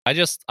I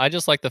just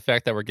like the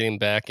fact that we're getting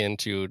back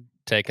into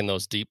taking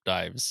those deep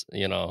dives.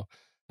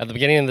 At the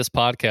beginning of this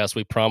podcast,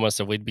 we promised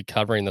that we'd be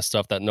covering the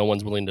stuff that no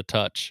one's willing to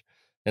touch,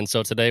 and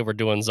so today we're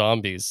doing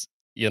zombies.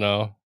 The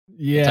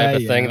type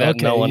of thing that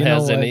no Okay, one you know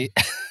has what? any.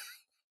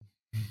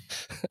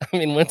 I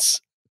mean,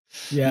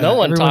 Yeah, no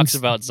one talks everyone's-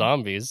 about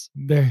zombies.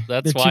 They're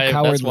That's too why.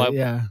 cowardly. That's why.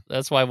 Yeah,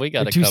 That's why we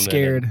got they're to too come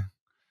scared. in. And,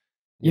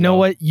 You know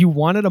what? You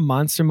wanted a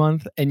monster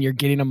month, and you're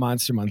getting a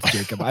monster month,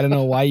 Jacob. I don't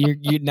know why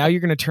now you're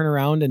going to turn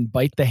around and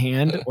bite the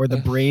hand or the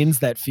brains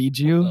that feed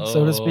you,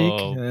 so to speak.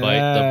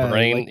 Bite the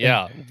brain. like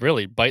Yeah,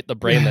 really, bite the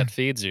brain that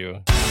feeds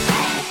you.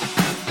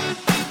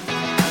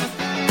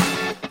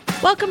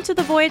 Welcome to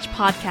the Voyage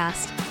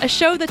Podcast, a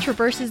show that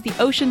traverses the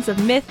oceans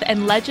of myth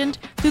and legend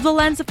through the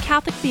lens of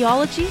Catholic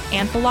theology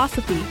and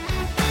philosophy.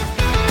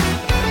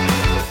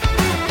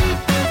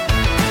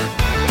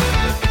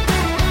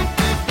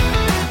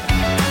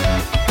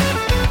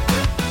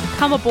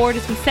 Come aboard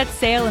as we set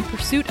sail in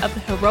pursuit of the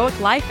heroic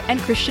life and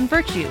Christian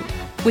virtue,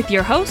 with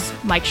your hosts,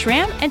 Mike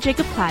Schramm and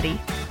Jacob Platty.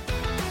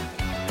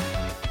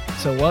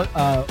 So,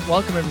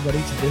 welcome everybody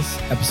to this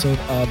episode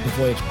of the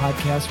Voyage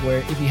Podcast, where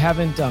if you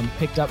haven't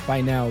picked up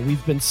by now,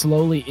 we've been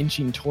slowly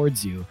inching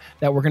towards you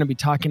that we're going to be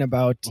talking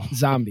about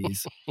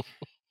zombies.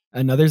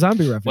 Another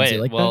zombie reference. Wait,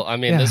 You like well, that? I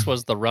mean, Yeah. this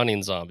was the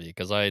running zombie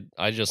because I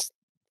just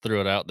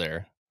threw it out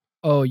there.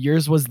 Oh,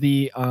 yours was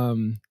the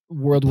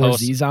World War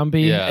Z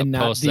zombie, Yeah, and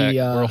not post the that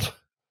world.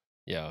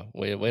 Yeah,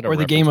 way to or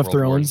the Game of reference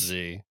World War Thrones.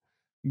 Z.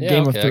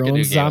 Game of I could do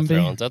Thrones Game zombie.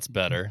 of Thrones. That's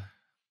better.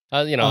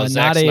 Zack not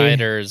a-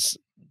 Snyder's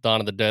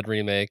Dawn of the Dead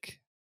remake,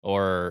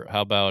 or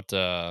how about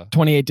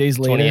 28 Days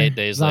Later. 28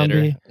 Days zombie.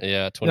 Later?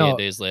 Yeah, 28 No,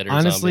 Days Later.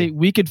 Honestly, zombie.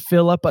 we could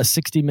fill up a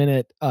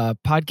 60-minute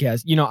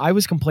podcast. I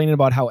was complaining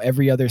about how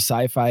every other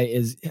sci-fi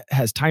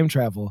has time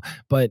travel,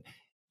 but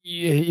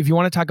if you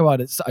want to talk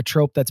about a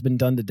trope that's been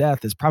done to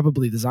death, is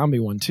probably the zombie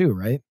one too,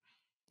 right?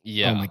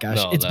 Yeah. Oh my gosh,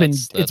 no, it's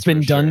that's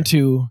been for done sure.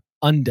 to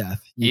undeath.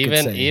 You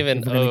could say, Even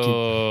if we're gonna keep-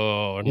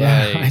 oh,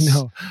 yeah, nice. I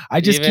know.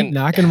 I just keep Even-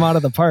 knocking them out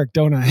of the park,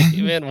 don't I?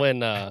 Even when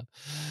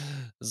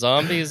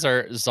zombies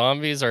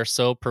are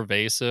so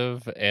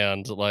pervasive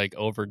and like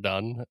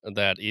overdone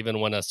that even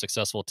when a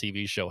successful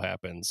TV show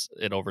happens,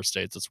 it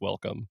overstates its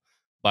welcome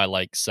by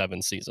like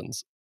 7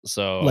 seasons.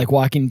 So Like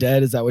Walking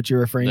Dead, is that what you're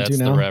referring that's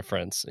to now? the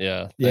reference.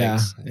 Yeah. Yeah,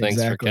 Thanks for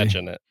exactly.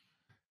 catching it.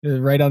 It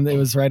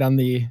was right on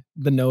the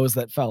nose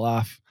that fell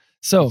off.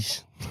 So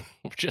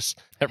Just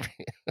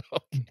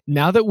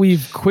now that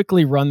we've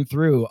quickly run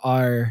through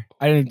our,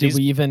 I don't know, did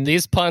we even?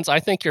 these puns. I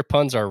think your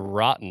puns are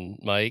rotten,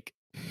 Mike.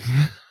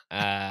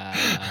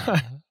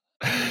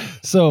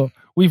 So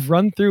we've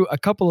run through a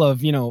couple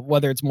of,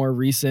 whether it's more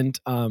recent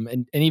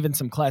and even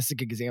some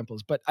classic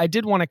examples, but I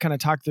did want to kind of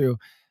talk through.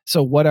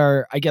 So what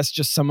are, I guess,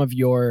 just some of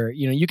your,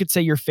 you could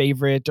say your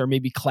favorite or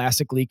maybe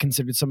classically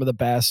considered some of the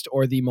best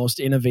or the most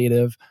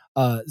innovative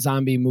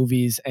zombie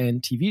movies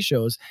and TV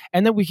shows.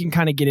 And then we can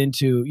kind of get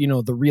into,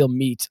 the real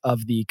meat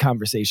of the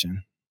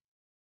conversation.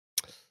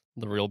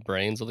 The real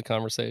brains of the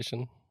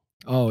conversation.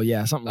 Oh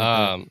yeah. Something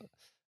like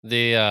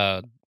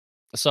that.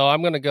 So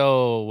I'm gonna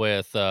go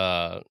with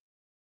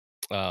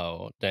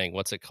oh dang,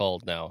 what's it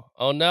called now?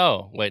 Oh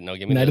no, wait, no,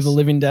 give me Night this. of the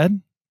Living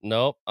Dead.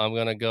 Nope, I'm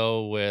gonna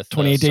go with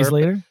 28 Days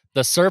Later.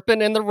 The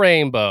Serpent in the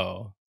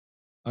Rainbow.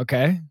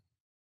 Okay.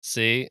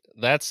 See,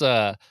 that's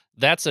a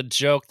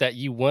joke that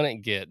you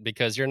wouldn't get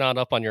because you're not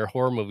up on your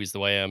horror movies the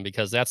way I am,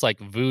 because that's like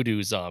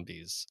voodoo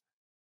zombies.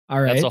 All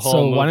right. That's a whole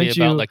So movie why don't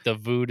you about like the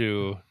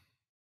voodoo. what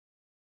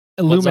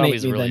illuminate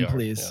zombies me really then, are.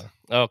 please?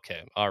 Yeah.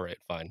 Okay. All right.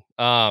 Fine.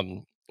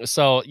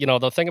 So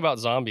the thing about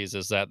zombies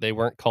is that they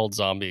weren't called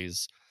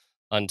zombies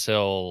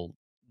until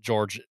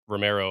George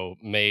Romero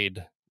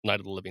made Night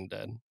of the Living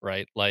Dead,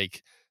 right?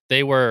 Like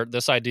they were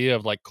this idea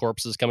of like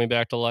corpses coming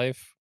back to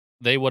life.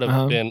 They would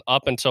have been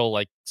up until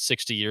like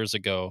 60 years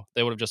ago.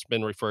 They would have just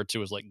been referred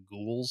to as like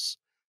ghouls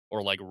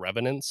or like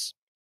revenants.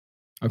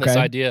 Okay. This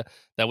idea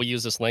that we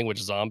use this language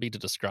zombie to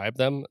describe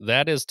them,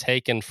 that is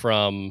taken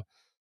from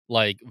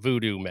like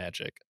voodoo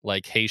magic,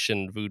 like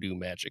Haitian voodoo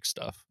magic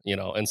stuff,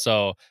 and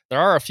so there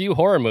are a few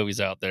horror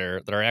movies out there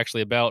that are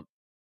actually about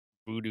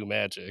voodoo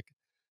magic,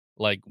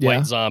 like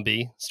White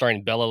Zombie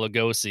starring Bela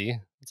Lugosi.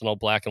 It's an old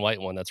black and white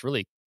one that's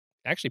really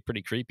actually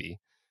pretty creepy.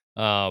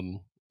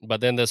 But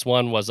then this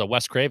one was a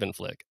Wes Craven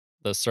flick,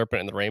 The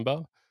Serpent in the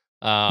Rainbow.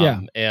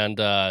 And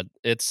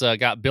it's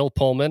got Bill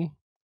Pullman.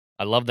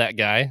 I love that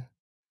guy.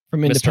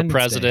 From Mr. Independence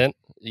President.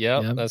 Day.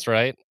 Yep, that's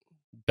right.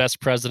 Best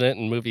president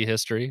in movie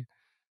history.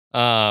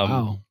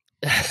 Wow.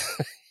 He That's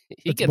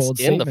a gets bold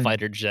in the statement.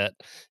 fighter jet.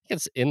 He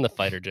gets in the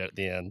fighter jet at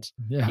the end.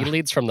 Yeah. He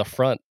leads from the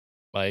front,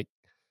 Mike.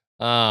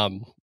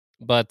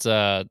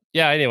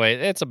 Anyway,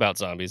 it's about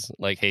zombies,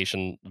 like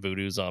Haitian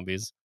voodoo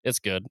zombies. It's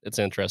good. It's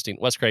interesting.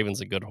 Wes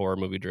Craven's a good horror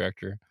movie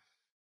director.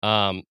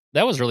 That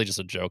was really just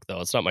a joke,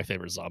 though. It's not my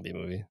favorite zombie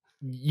movie.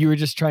 You were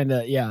just trying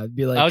to,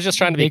 be like, I was just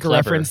trying to be make clever.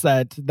 a reference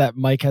that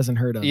Mike hasn't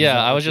heard of.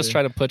 Yeah, I was just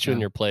trying to put you in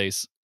your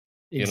place.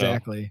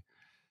 Exactly.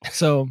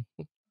 So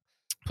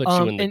put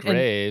you in the and-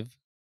 grave.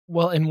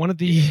 well, and one of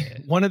the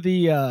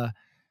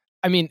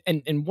I mean,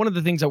 and one of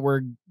the things that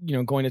we're,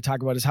 going to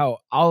talk about is how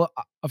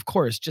of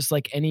course, just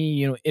like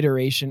any,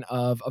 iteration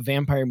of a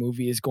vampire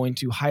movie is going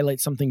to highlight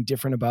something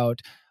different about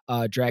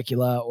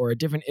Dracula, or a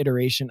different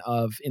iteration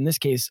of, in this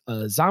case,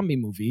 a zombie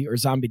movie or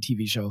zombie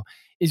TV show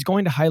is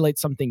going to highlight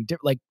something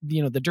like,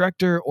 the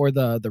director or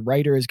the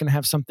writer is going to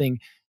have something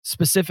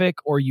specific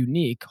or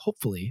unique,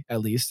 hopefully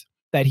at least,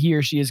 that he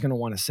or she is going to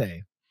want to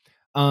say.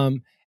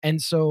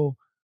 And so,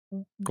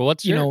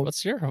 what's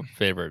your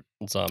favorite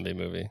zombie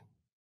movie?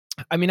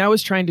 I mean, I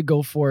was trying to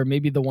go for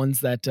maybe the ones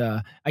that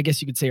I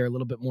guess you could say are a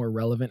little bit more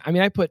relevant. I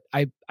mean, I put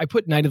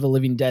Night of the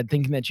Living Dead,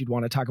 thinking that you'd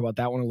want to talk about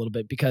that one a little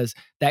bit, because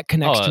that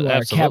connects to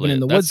our Cabin in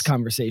the Woods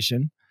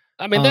conversation.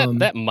 I mean,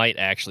 that might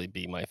actually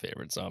be my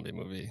favorite zombie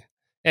movie.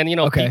 And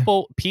Okay.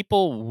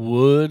 people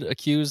would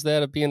accuse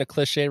that of being a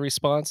cliche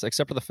response,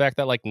 except for the fact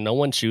that like no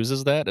one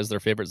chooses that as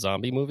their favorite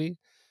zombie movie.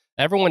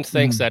 Everyone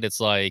thinks that it's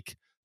like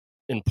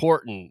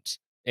important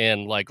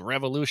and like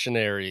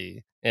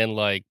revolutionary and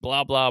like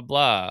blah blah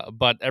blah,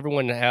 but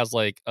everyone has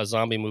like a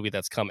zombie movie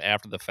that's come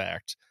after the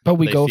fact. But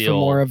we go for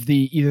more of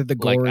the either the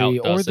like gory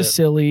or the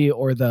silly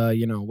or the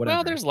whatever.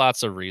 Well, there's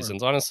lots of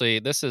reasons.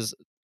 Honestly,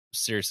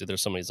 seriously,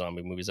 there's so many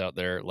zombie movies out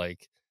there.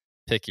 Like,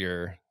 pick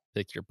your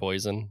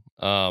poison.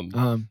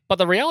 But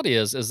the reality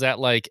is that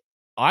like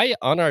I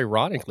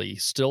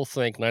unironically still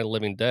think Night of the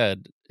Living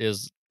Dead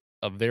is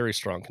a very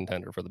strong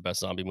contender for the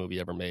best zombie movie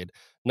ever made.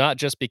 Not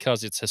just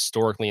because it's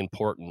historically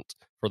important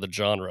for the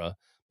genre,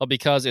 but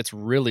because it's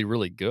really,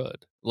 really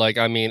good. Like,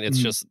 I mean, it's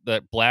just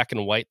that black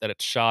and white that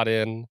it's shot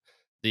in,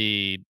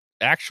 the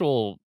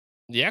actual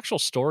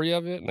story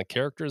of it and the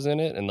characters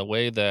in it, and the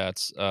way that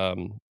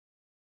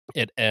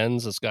it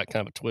ends. It's got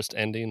kind of a twist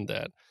ending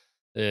that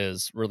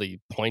is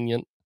really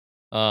poignant.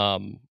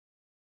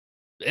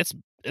 It's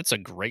a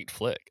great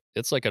flick.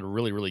 It's like a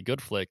really, really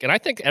good flick. And I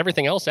think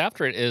everything else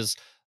after it is,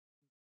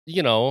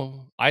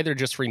 either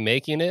just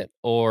remaking it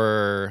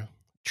or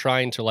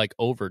trying to like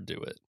overdo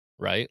it,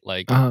 right?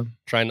 Like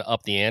trying to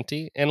up the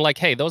ante. And like,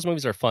 hey, those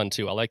movies are fun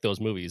too. I like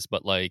those movies,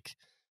 but like,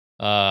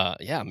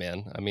 yeah,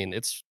 man. I mean,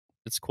 it's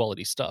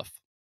quality stuff.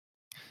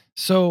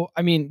 So,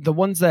 I mean, the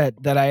ones that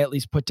I at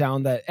least put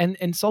down that, and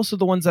it's also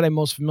the ones that I'm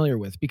most familiar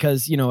with,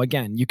 because,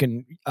 again, you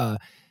can,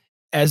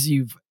 as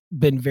you've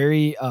been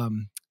very,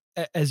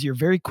 as you're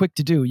very quick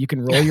to do, you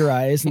can roll your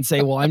eyes and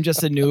say, well, I'm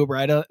just a noob, or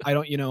I don't,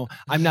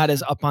 I'm not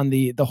as up on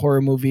the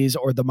horror movies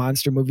or the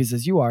monster movies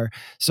as you are.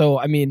 So,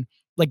 I mean,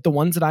 like the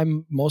ones that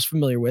I'm most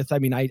familiar with, I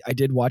mean, I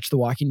did watch The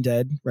Walking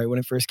Dead right when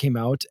it first came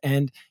out.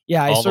 And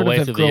yeah, I sort of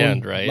have grown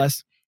end, right?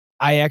 less.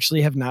 I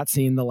actually have not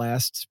seen the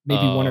last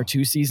maybe one or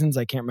two seasons.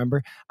 I can't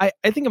remember. I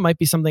think it might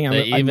be something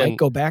I might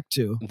go back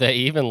to. They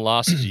even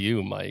lost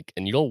you, Mike,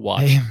 and you'll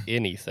watch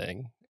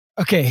anything.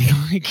 Okay,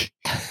 like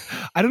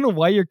I don't know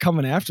why you're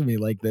coming after me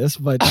like this,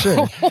 but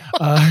sure.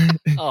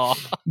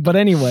 But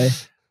anyway,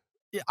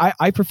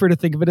 I prefer to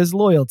think of it as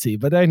loyalty.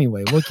 But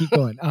anyway, we'll keep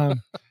going.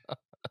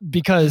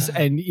 Because,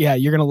 and yeah,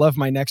 you're gonna love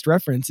my next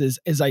reference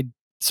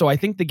So I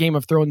think the Game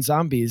of Thrones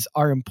zombies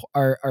are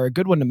a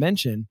good one to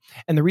mention,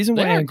 and the reason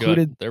why I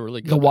included they're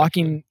really good,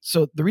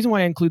 the reason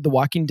why I include The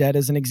Walking Dead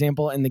as an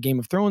example and the Game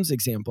of Thrones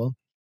example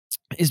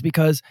is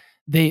because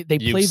they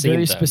play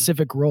very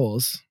specific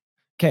roles.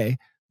 Okay,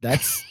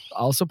 that's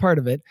also part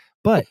of it,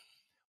 but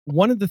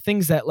one of the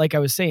things that, like I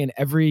was saying,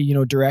 every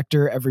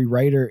director, every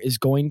writer is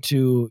going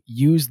to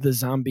use the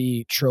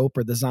zombie trope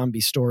or the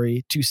zombie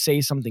story to say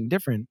something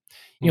different.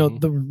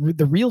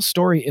 The real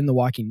story in The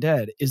Walking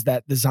Dead is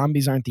that the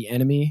zombies aren't the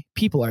enemy,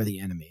 people are the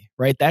enemy,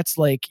 right? That's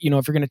like,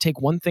 if you're going to take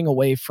one thing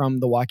away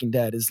from The Walking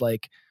Dead, is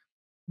like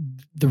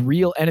the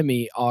real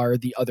enemy are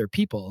the other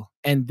people,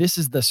 and this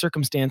is the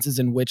circumstances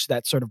in which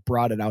that sort of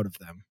brought it out of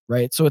them,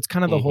 right? So it's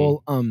kind of the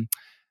whole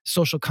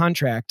social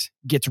contract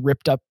gets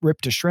ripped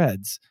to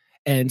shreds.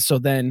 And so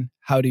then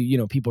how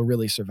do, people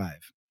really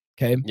survive?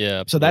 Okay.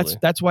 Yeah. Absolutely. So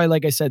that's why,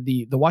 like I said,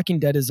 the Walking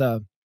Dead is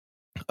a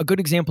good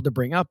example to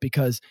bring up,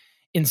 because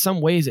in some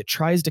ways it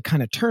tries to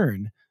kind of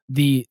turn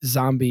the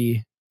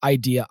zombie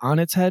idea on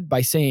its head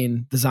by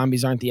saying the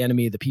zombies aren't the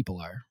enemy, the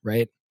people are,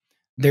 right?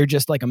 They're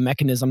just like a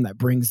mechanism that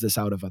brings this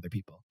out of other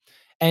people.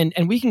 And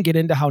we can get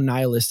into how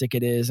nihilistic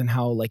it is and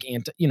how like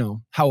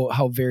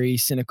how very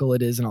cynical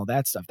it is and all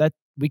that stuff. That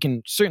we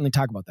can certainly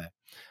talk about that.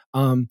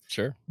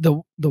 Sure.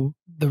 The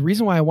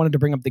reason why I wanted to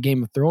bring up the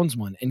Game of Thrones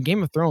one, and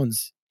Game of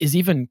Thrones is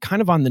even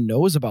kind of on the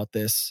nose about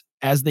this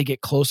as they get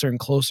closer and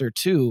closer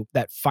to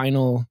that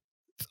final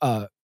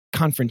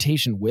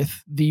confrontation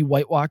with the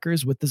White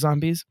Walkers, with the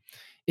zombies,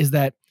 is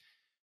that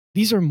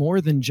these are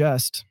more than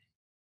just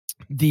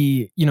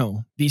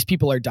these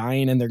people are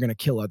dying and they're going to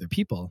kill other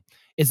people.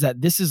 Is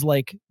that this is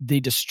like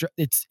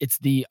it's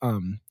the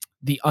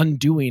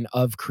undoing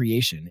of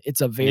creation. It's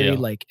a very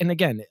like, and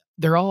again,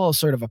 they're all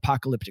sort of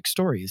apocalyptic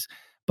stories,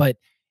 but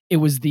it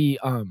was the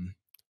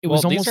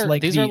was almost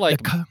like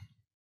the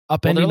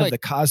upending of the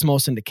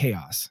cosmos into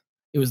chaos.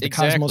 It was the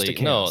cosmos to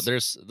chaos. No,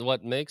 there's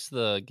what makes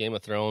the Game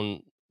of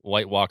Thrones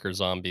White Walker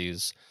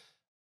zombies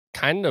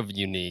kind of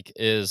unique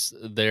is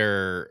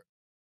their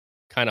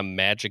kind of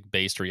magic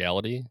based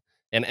reality.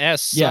 And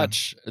as Yeah.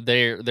 such,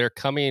 they're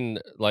coming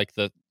like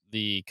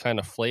the kind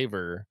of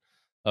flavor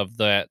of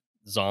that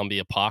zombie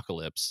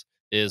apocalypse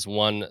is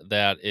one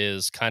that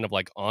is kind of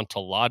like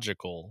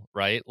ontological,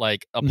 right?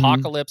 Like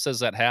apocalypses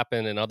that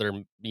happen in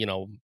other,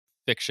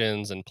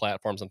 fictions and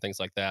platforms and things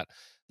like that,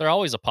 they're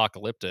always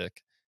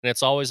apocalyptic. And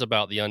it's always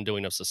about the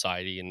undoing of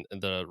society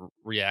and the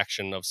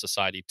reaction of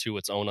society to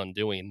its own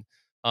undoing.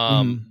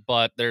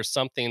 But there's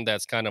something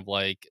that's kind of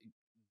like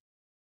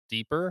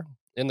deeper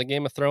in the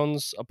Game of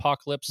Thrones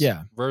apocalypse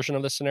Yeah. version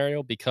of the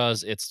scenario,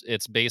 because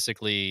it's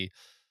basically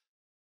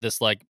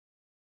this like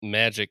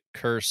magic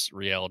curse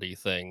reality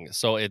thing.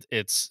 So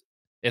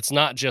it's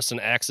not just an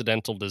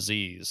accidental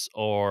disease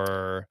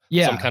or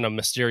some kind of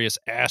mysterious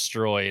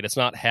asteroid. It's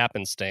not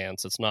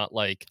happenstance. It's not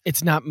like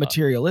it's not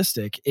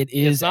materialistic. It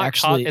is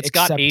actually it's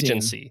got accepting.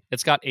 agency.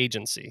 It's got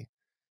agency.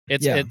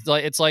 It's Yeah.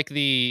 it's like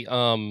the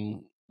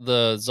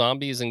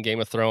zombies in Game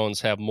of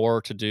Thrones have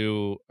more to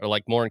do, or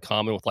like more in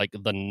common with like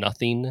the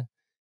nothing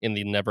in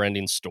the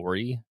Neverending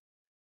Story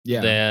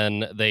Yeah.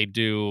 than they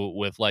do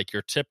with like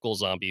your typical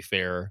zombie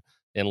fare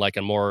in like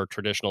a more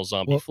traditional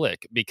zombie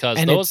flick, because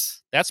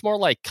that's more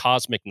like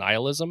cosmic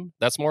nihilism.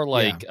 That's more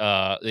like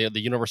the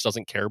universe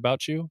doesn't care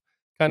about you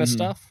kind of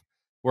stuff.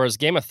 Whereas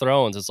Game of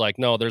Thrones is like,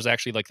 no, there's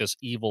actually like this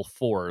evil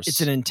force.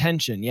 It's an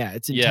intention. Yeah,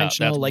 it's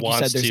intentional. Like you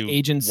said, there's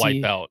agency.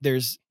 Wipe out.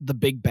 There's the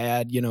big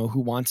bad, who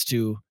wants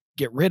to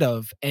get rid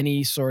of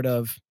any sort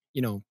of,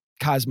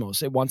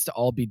 cosmos. It wants to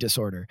all be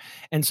disorder.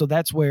 And so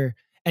that's where,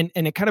 and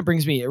it kind of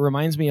it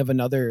reminds me of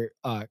another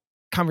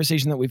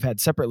conversation that we've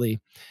had separately.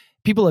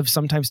 People have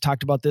sometimes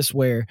talked about this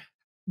where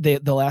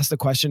they'll ask the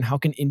question, how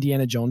can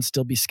Indiana Jones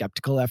still be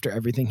skeptical after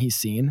everything he's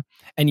seen?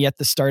 And yet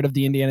the start of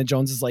the Indiana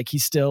Jones is like,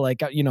 he's still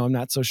like, I'm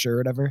not so sure,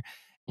 whatever.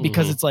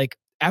 Because it's like,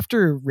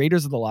 after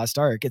Raiders of the Lost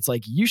Ark, it's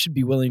like, you should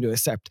be willing to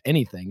accept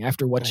anything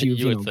after what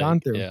you've gone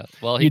through. Yeah.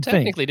 Well, he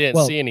technically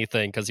didn't see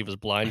anything because he was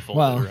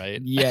blindfolded,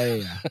 right?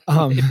 Yeah.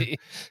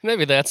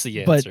 Maybe that's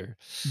the answer.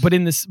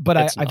 But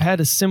I've had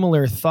a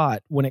similar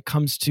thought when it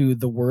comes to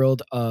the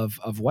world of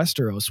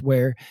Westeros,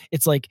 where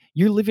it's like,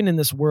 you're living in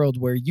this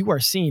world where you are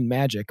seeing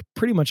magic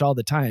pretty much all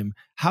the time.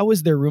 How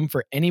is there room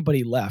for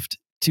anybody left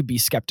to be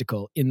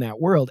skeptical in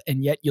that world?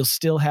 And yet you'll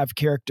still have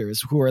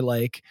characters who are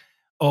like,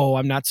 oh,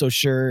 I'm not so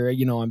sure,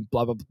 I'm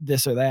blah, blah,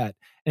 this or that.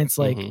 And it's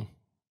like,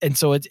 and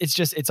so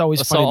it's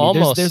always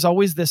funny. There's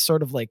always this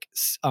sort of like,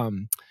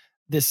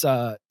 this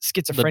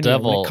schizophrenia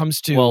when it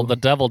comes to. Well, the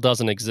devil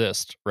doesn't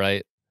exist,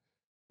 right?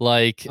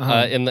 Like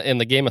in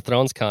the Game of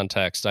Thrones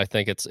context, I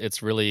think it's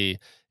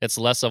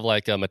less of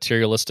like a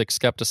materialistic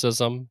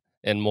skepticism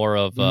and more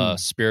of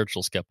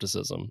spiritual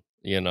skepticism.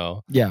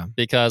 Yeah,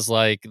 because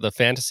like the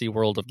fantasy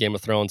world of Game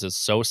of Thrones is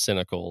so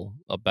cynical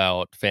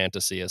about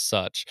fantasy as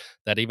such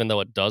that even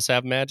though it does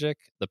have magic,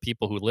 the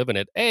people who live in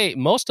it,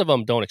 most of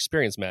them don't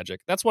experience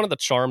magic. That's one of the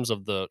charms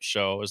of the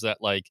show, is that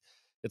like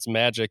its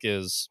magic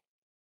is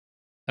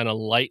kind of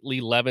lightly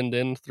leavened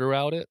in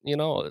throughout it.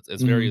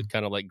 It's very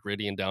kind of like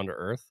gritty and down to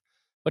earth,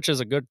 which is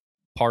a good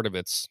part of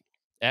its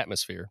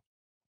atmosphere.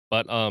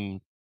 But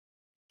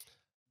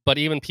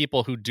even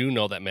people who do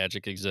know that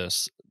magic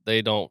exists,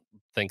 they don't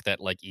think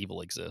that like evil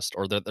exists,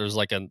 or that there's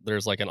like an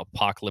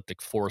apocalyptic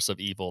force of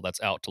evil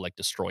that's out to like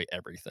destroy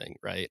everything,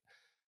 right?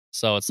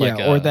 So it's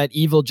or that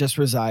evil just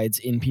resides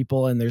in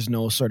people and there's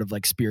no sort of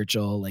like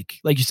spiritual, like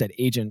you said,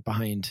 agent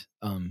behind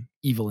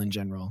evil in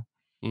general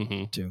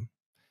too.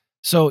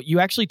 So you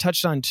actually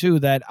touched on too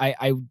that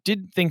I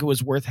did think it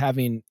was worth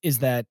having, is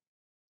that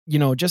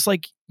just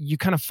like you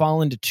kind of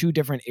fall into two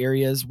different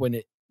areas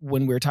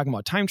when we were talking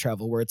about time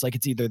travel, where it's like,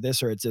 it's either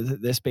this or it's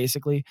this,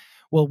 basically.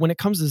 Well, when it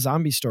comes to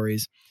zombie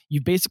stories, you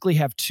basically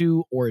have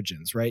two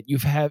origins, right? You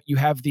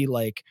have the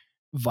like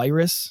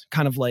virus,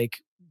 kind of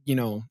like,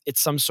 it's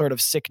some sort of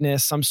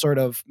sickness, some sort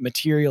of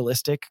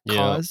materialistic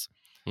cause,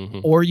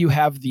 or you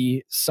have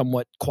the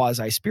somewhat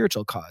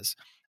quasi-spiritual cause.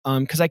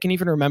 Because I can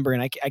even remember,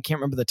 and I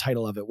can't remember the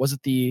title of it. Was it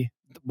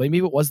maybe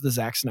it was the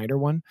Zack Snyder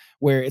one,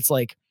 where it's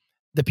like,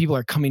 the people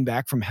are coming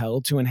back from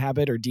hell to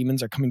inhabit, or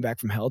demons are coming back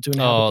from hell to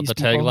inhabit. Oh, the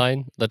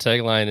tagline? The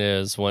tagline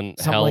is, when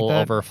hell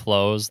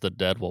overflows, the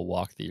dead will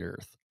walk the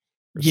earth.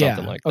 Or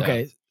something like that.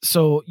 Okay.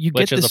 So you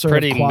get this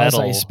sort of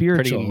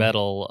quasi-spiritual. Pretty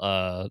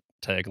metal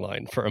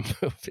tagline for a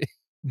movie.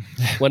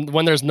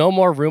 when there's no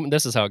more room,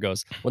 this is how it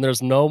goes. When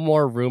there's no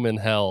more room in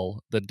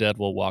hell, the dead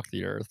will walk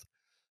the earth.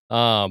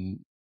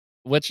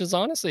 Which is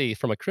honestly,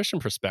 from a Christian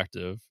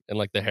perspective, and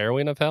like the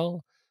heroine of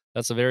hell,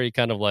 that's a very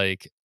kind of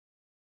like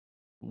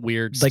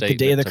weird, like the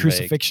day of the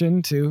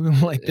crucifixion too,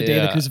 like the day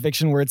of the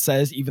crucifixion, where it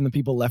says even the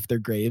people left their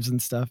graves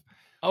and stuff.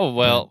 Oh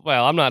well,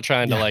 I'm not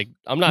trying to like,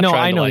 I'm not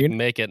trying to like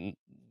make it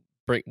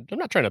I'm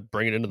not trying to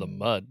bring it into the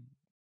mud,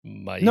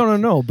 Mike.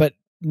 But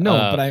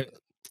I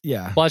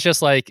well, it's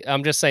just like,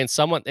 I'm just saying,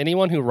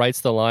 anyone who writes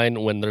the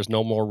line, when there's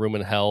no more room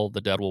in hell, the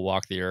dead will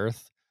walk the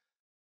earth,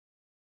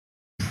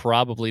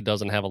 probably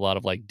doesn't have a lot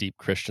of like deep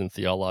Christian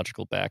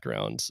theological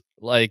backgrounds,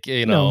 like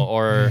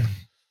or.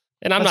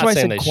 And I'm not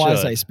saying they should.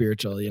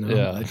 Quasi-spiritual,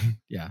 Yeah.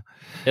 Yeah.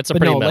 It's a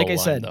pretty metal like I line,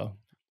 said, though.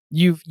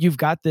 you've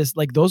got this,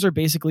 like, those are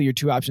basically your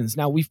two options.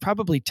 Now, we've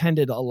probably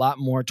tended a lot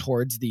more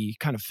towards the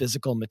kind of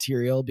physical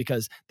material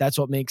because that's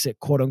what makes it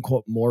quote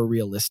unquote more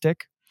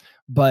realistic.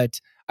 But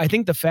I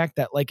think the fact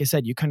that, like I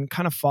said, you can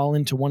kind of fall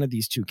into one of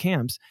these two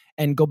camps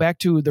and go back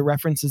to the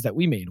references that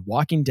we made.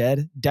 Walking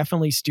Dead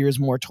definitely steers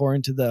more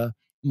toward the,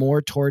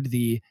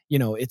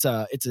 it's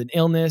an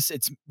illness.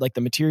 It's like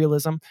the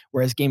materialism.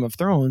 Whereas Game of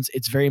Thrones,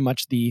 it's very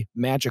much the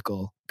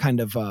magical kind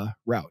of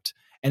route.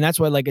 And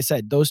that's why, like I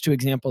said, those two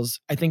examples,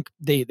 I think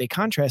they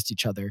contrast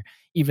each other,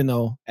 even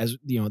though, as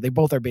you know, they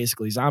both are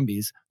basically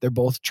zombies. They're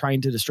both trying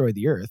to destroy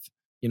the earth,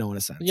 in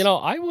a sense.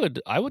 I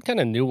would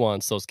kind of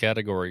nuance those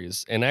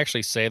categories and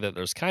actually say that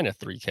there's kind of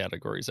three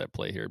categories at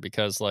play here,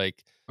 because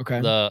like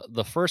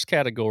the first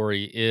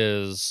category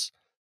is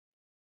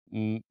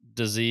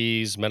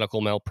disease,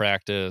 medical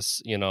malpractice,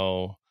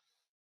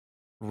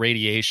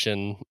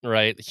 radiation,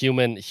 right?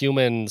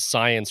 Human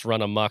science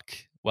run amok,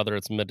 whether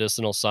it's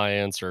medicinal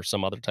science or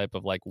some other type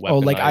of like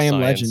weaponized like I Am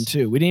science. Legend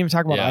too. We didn't even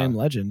talk about I Am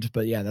Legend,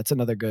 but yeah, that's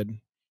another good.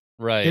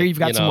 Right. There you've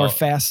got some more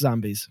fast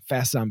zombies in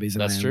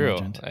That's I Am true.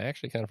 Legend. I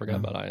actually kind of forgot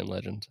about I Am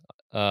Legend.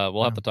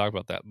 We'll have to talk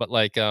about that. But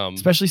like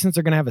especially since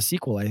they're going to have a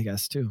sequel, I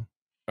guess, too.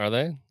 Are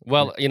they?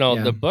 Well,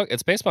 the book,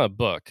 it's based on a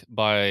book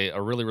by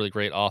a really, really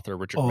great author,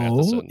 Richard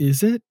Matheson. Oh,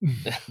 is it?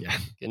 Yeah.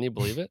 Can you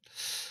believe it?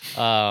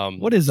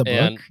 What is a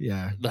book?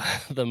 Yeah.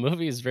 The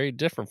movie is very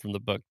different from the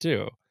book,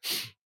 too.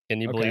 Can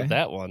you believe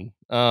that one?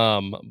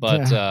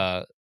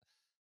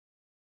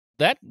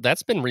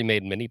 That's been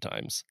remade many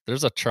times.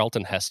 There's a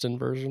Charlton Heston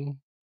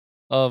version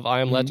of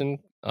I Am Legend.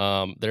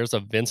 There's a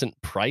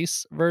Vincent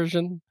Price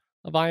version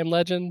of I Am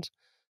Legend.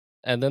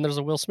 And then there's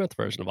a Will Smith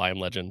version of I Am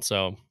Legend.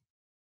 So,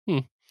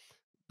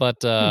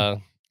 But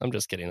I'm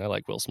just kidding. I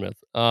like Will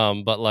Smith.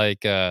 But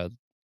like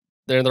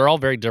they're all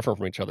very different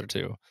from each other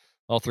too.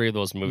 All three of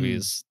those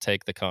movies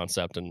take the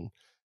concept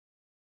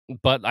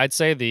but I'd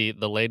say the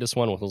latest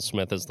one with Will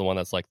Smith is the one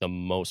that's like the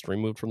most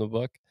removed from the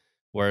book,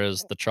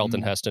 whereas the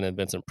Charlton Heston and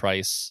Vincent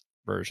Price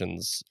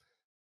versions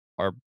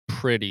are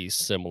pretty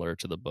similar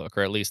to the book,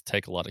 or at least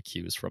take a lot of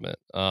cues from it.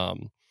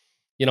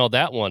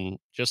 That one,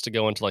 just to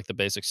go into like the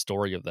basic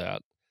story of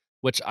that,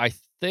 which I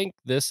think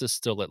this is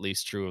still at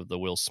least true of the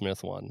Will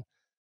Smith one.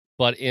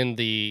 But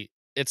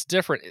it's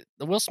different.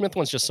 The Will Smith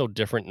one's just so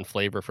different in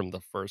flavor from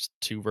the first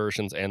two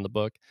versions and the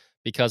book,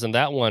 because in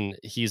that one,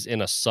 he's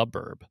in a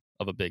suburb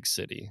of a big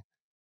city.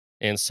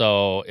 And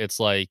so it's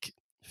like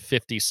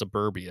 50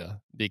 suburbia,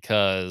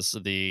 because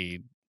the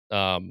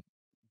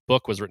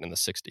book was written in the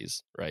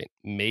 60s, right?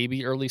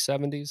 Maybe early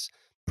 70s.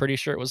 Pretty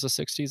sure it was the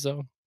 60s,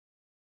 though.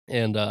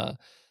 And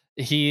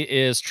he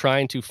is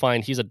trying to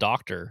he's a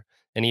doctor,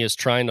 and he is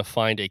trying to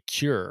find a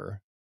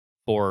cure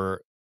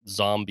for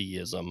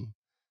zombieism.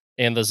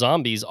 And the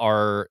zombies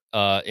are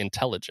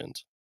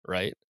intelligent,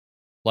 right?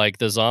 Like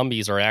the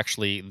zombies are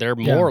actually, they're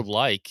more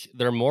like,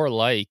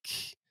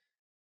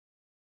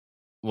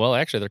 well,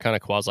 actually they're kind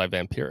of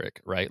quasi-vampiric,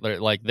 right?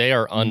 They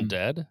are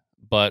undead,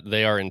 but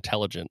they are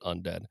intelligent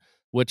undead,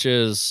 which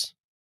is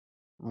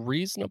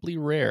reasonably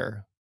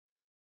rare.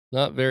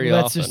 Not very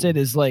often. That's just it,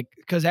 is like,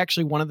 because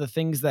actually one of the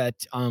things that,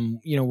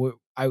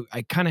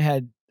 I kind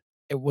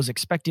of was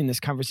expecting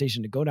this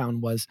conversation to go down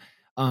was,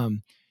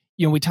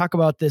 we talk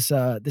about this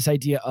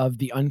idea of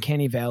the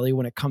uncanny valley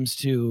when it comes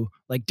to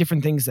like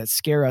different things that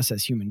scare us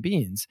as human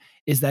beings,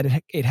 is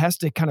that it has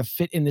to kind of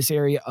fit in this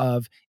area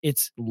of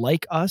it's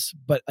like us,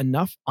 but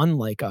enough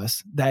unlike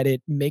us that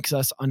it makes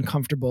us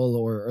uncomfortable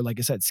or like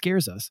I said,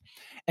 scares us.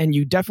 And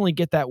you definitely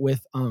get that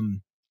with,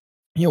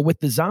 with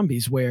the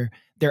zombies, where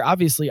they're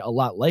obviously a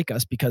lot like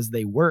us because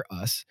they were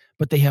us,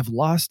 but they have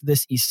lost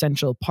this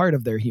essential part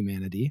of their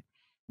humanity,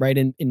 right?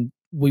 And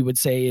we would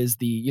say is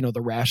the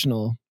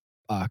rational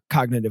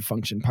cognitive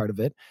function part of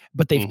it,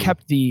 but they've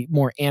kept the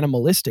more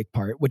animalistic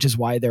part, which is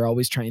why they're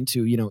always trying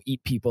to,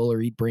 eat people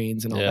or eat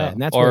brains and all that.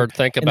 And that's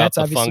think about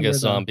the fungus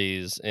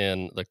zombies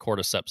and the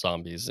cordyceps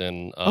zombies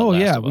in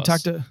we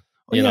talked to.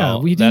 We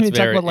didn't even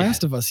talk about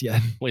Last of Us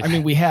yet. I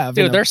mean, we have.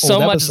 Dude, there's so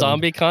much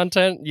zombie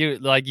content. You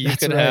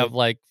could have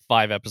like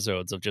 5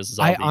 episodes of just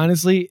zombie. I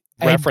honestly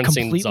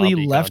referencing completely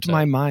left content.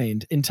 my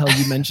mind until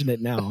you mentioned it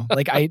now.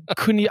 Like I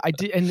couldn't. I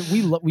did, and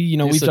we've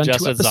done 2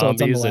 episodes on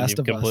The Last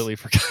of Us. Completely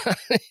forgot.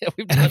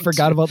 I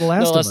forgot about The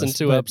Last of Us. Less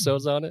than 2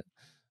 episodes on it.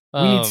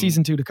 We need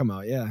season 2 to come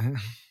out. Yeah.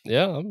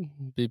 Yeah, I'm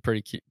be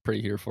pretty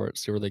here for it.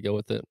 See where they go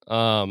with it.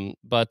 Where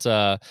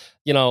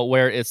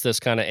it's this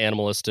kind of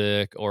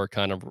animalistic or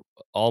kind of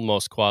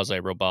almost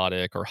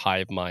quasi-robotic or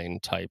hive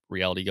mind type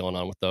reality going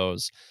on with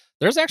those.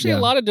 There's actually a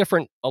lot of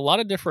different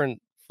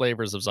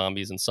flavors of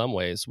zombies in some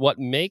ways. What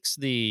makes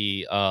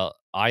the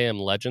I Am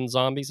Legend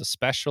zombies,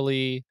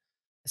 especially,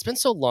 it's been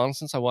so long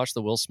since I watched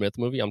the Will Smith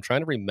movie. I'm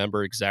trying to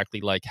remember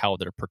exactly like how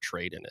they're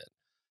portrayed in it.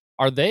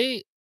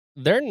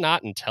 They're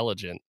not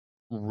intelligent,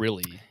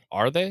 really,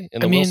 are they?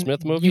 In the Will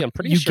Smith movie, I'm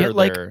pretty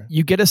sure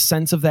you get a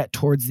sense of that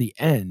towards the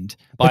end,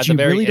 but you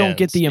really don't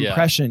get the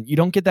impression. You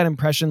don't get that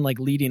impression like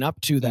leading up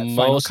to that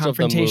final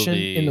confrontation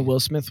in the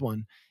Will Smith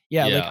one.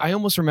 Yeah, like I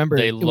almost remember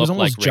it was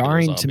almost like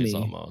jarring to me.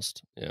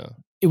 Almost, yeah.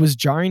 it was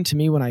jarring to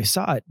me when I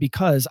saw it,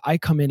 because I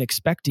come in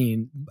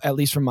expecting, at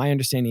least from my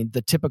understanding,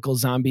 the typical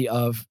zombie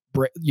of,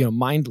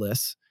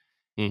 mindless.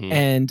 Mhm.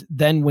 And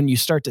then when you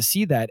start to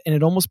see that, and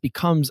it almost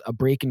becomes a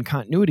break in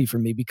continuity for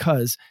me,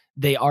 because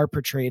they are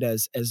portrayed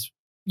as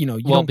you Well,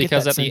 don't get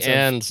because that at the sense of,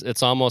 end,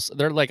 it's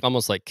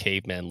almost like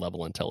caveman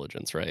level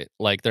intelligence, right?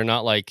 Like they're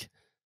not like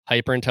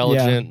hyper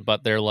intelligent,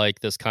 but they're like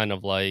this kind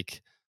of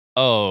like,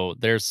 oh,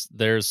 there's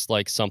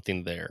like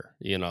something there,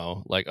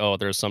 like, oh,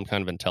 there's some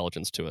kind of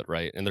intelligence to it,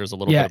 right? And there's a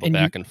little bit of a and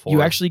back and forth.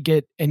 you actually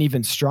get an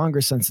even stronger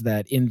sense of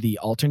that in the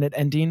alternate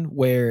ending,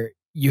 where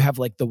you have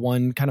like the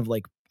one kind of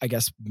like, I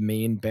guess,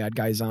 main bad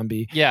guy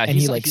zombie, Yeah, and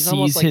he like he's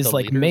almost sees like his the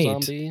like leader mate.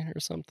 zombie or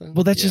something.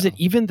 Well, that's just Yeah. it.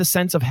 Even the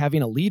sense of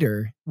having a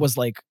leader was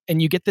like,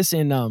 and you get this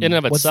in In and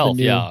of what's the itself,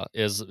 new, yeah,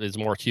 is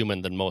more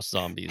human than most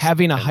zombies.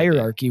 having a tend to be.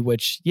 hierarchy,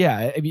 which,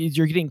 I mean,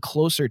 you're getting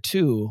closer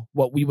to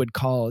what we would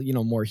call,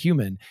 more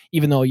human,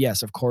 even though,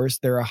 yes, of course,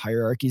 there are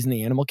hierarchies in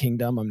the animal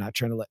kingdom. I'm not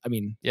trying to,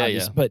 Yeah,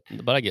 obvious, yeah. but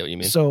But I get what you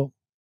mean. so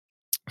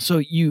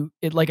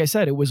like I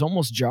said, it was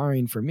almost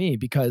jarring for me,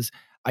 because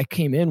I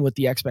came in with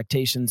the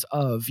expectations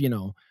of,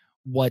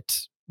 what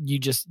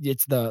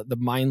it's the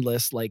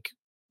mindless, like,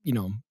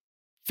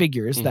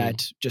 figures Mhm.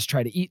 that just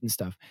try to eat and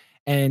stuff.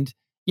 And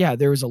yeah,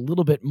 there was a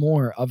little bit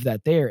more of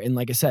that there. And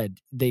like I said,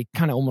 they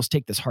kind of almost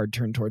take this hard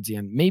turn towards the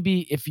end.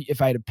 Maybe if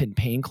I had been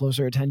paying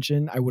closer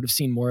attention, I would have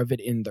seen more of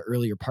it in the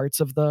earlier parts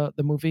of the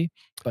movie.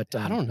 But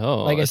I don't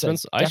know. like I It's been.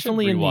 said, I should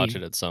definitely in rewatch the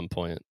it at some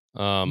point.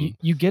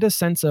 you get a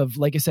sense of,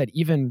 like I said,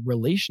 even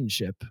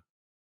relationship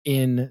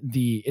in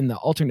the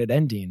alternate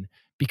ending,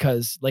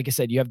 because like I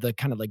said, you have the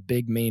kind of like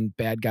big main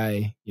bad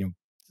guy,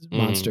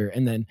 monster,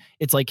 and then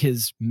it's like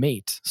his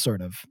mate,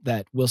 sort of,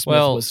 that Will Smith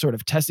Well, was sort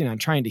of testing on,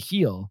 trying to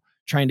heal,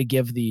 trying to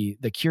give the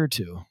cure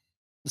to.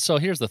 so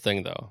here's the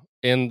thing, though.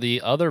 In the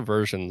other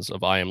versions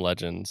of I Am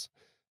Legends,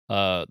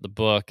 the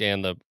book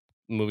and the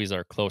movies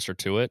are closer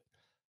to it.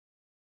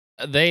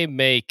 They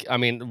make. I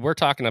mean, we're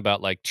talking about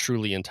like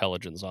truly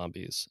intelligent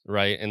zombies,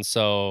 right? And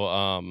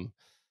so,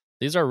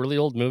 these are really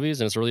old movies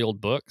and it's a really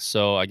old book.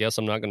 So I guess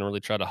I'm not going to really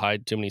try to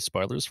hide too many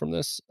spoilers from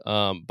this.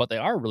 But they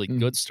are really Mhm.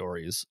 good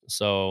stories.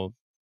 So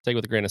take it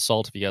with a grain of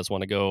salt if you guys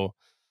want to go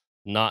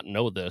not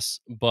know this.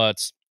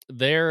 But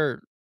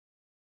they're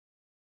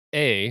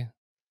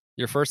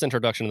your first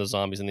introduction to the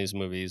zombies in these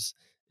movies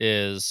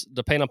is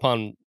depending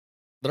upon,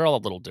 they're all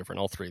a little different.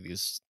 All three of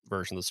these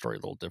versions of the story are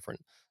a little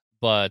different.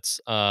 But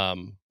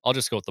I'll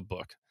just go with the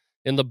book.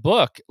 In the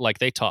book, like,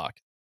 they talk.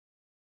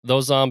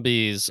 Those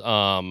zombies,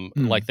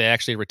 like, they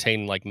actually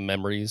retain like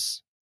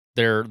memories.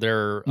 They're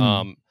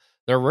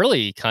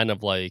really kind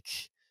of like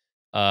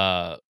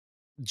uh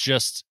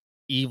just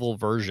evil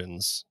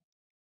versions,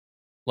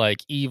 like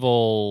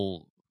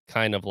evil,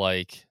 kind of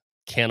like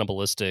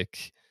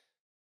cannibalistic,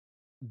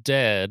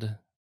 dead,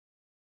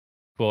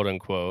 quote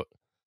unquote,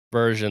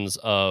 versions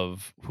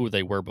of who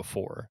they were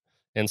before.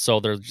 And so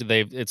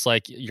they've it's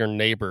like your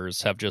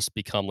neighbors have just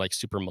become like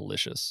super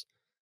malicious.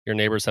 Your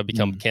neighbors have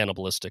become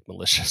cannibalistic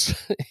malicious.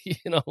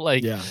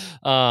 Like, Yeah.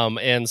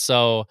 And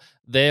so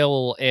they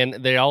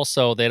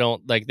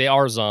don't, like, they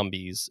are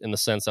zombies in the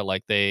sense that,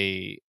 like,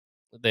 they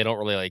don't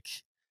really, like,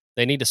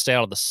 they need to stay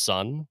out of the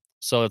sun.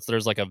 So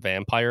there's like a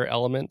vampire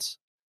element.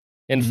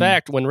 In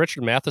fact, when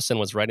Richard Matheson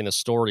was writing the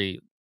story,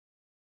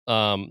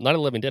 Night of the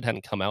Living Dead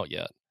hadn't come out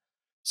yet.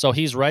 So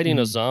he's writing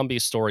a zombie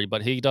story,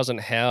 but he doesn't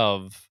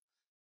have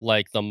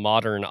like the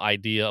modern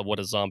idea of what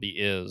a zombie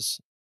is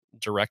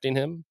directing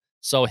him.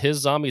 So his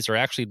zombies are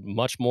actually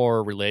much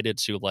more related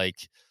to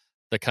like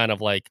the kind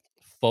of like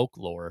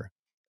folklore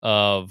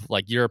of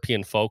like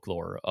European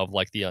folklore of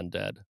like the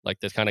undead, like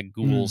the kind of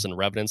ghouls and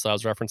revenants that I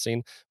was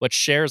referencing, which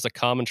shares a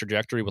common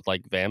trajectory with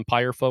like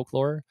vampire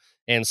folklore.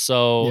 And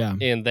so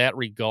in that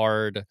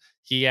regard,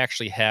 he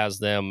actually has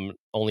them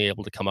only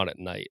able to come out at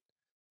night.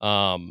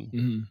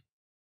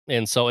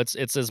 And so it's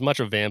as much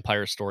a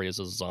vampire story as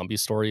a zombie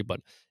story, but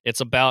it's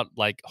about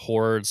like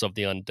hordes of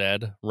the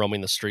undead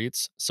roaming the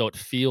streets. So it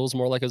feels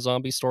more like a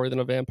zombie story than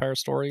a vampire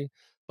story,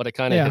 but it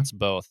kind of hits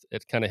both.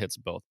 It kind of hits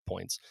both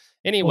points.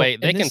 Anyway,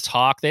 they can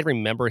talk. They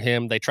remember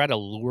him. They try to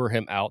lure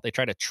him out. They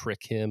try to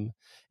trick him.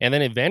 And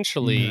then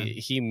eventually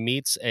he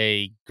meets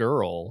a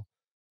girl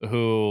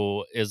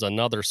who is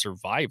another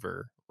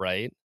survivor,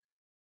 right?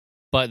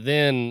 But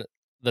then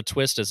the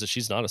twist is that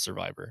she's not a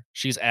survivor.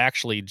 She's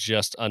actually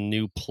just a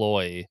new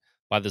ploy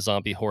by the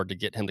zombie horde to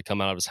get him to come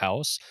out of his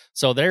house.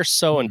 So they're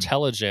so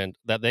intelligent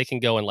that they can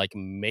go and like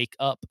make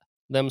up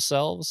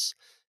themselves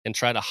and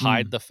try to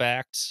hide the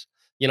fact.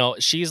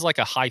 She's like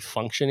a high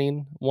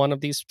functioning one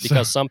of these,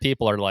 because some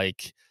people are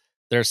like,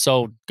 they're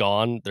so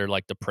gone, they're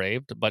like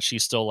depraved, but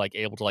she's still like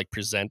able to like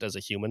present as a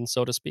human,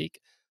 so to speak.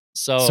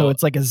 So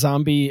it's like a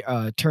zombie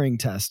Turing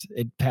test.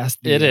 It passed.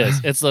 It is.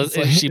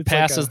 She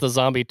passes the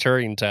zombie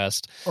Turing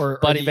test,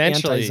 but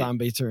eventually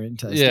anti-zombie Turing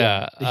test.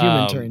 Yeah, the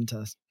human Turing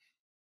test.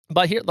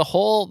 But here, the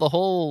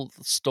whole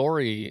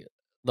story,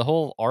 the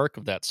whole arc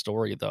of that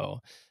story,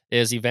 though,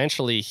 is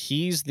eventually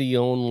he's the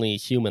only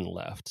human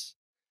left,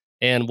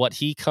 and what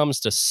he comes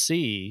to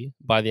see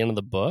by the end of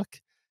the book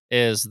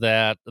is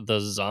that the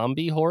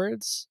zombie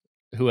hordes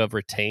who have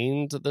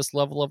retained this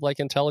level of like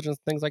intelligence,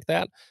 things like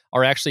that,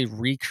 are actually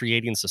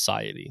recreating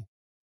society.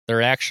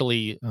 They're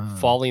actually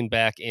falling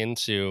back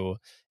into,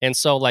 and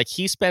so like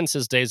he spends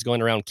his days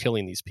going around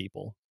killing these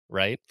people,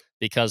 right?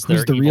 Because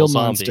they're the evil real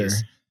zombies.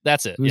 monster?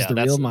 That's it. Who's yeah, the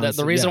that's real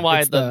monster? the reason Yeah, why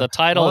it's the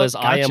title is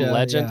I Am gotcha,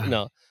 Legend. yeah.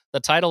 No, the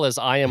title is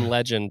I Am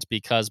Legend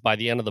because by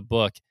the end of the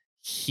book,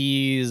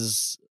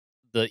 he's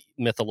the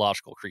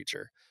mythological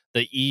creature,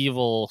 the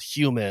evil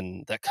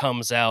human that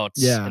comes out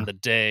in the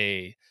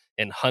day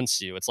and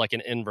hunts you. It's like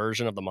an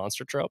inversion of the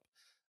monster trope.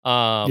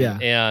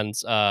 And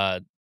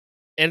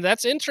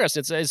that's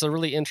interesting. It's a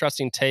really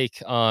interesting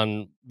take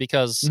on,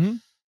 because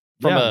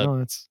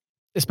it's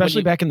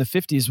especially back in the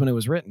 50s when it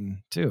was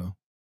written too.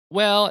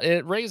 Well,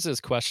 it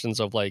raises questions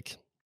of like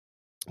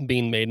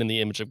being made in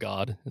the image of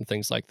God and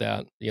things like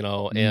that,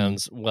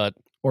 and what,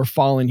 or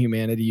fallen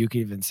humanity, you could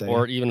even say,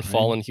 or even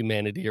fallen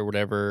humanity or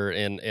whatever,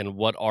 and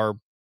what our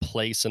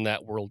place in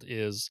that world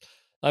is.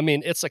 I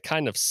mean, it's a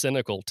kind of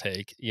cynical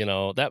take,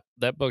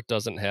 that book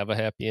doesn't have a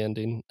happy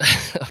ending.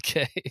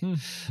 Okay.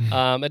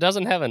 It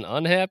doesn't have an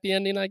unhappy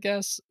ending, I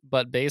guess,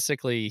 but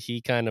basically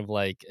he kind of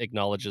like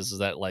acknowledges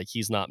that like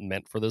he's not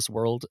meant for this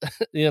world,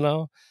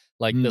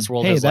 like this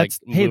world has that's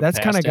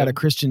kind of got a him.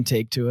 Christian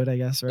take to it, I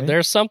guess, right?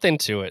 There's something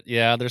to it.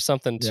 Yeah, there's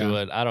something to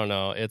it. I don't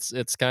know.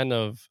 It's kind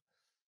of,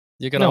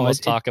 you can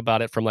almost talk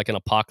about it from like an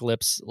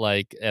apocalypse,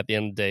 like at the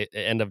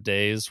end of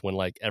days when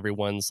like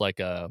everyone's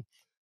like an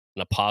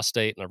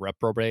apostate and a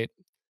reprobate,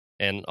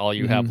 and all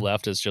you have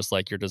left is just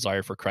like your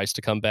desire for Christ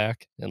to come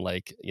back and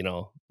like,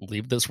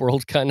 leave this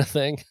world kind of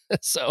thing.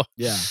 So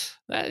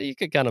you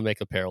could kind of make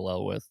a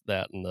parallel with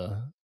that,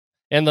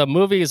 and the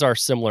movies are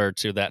similar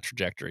to that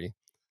trajectory.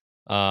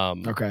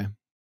 Okay.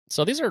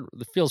 So it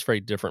feels very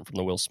different from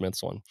the Will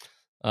Smith's one.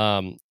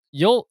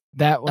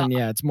 That one,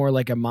 it's more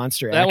like a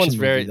monster that action one's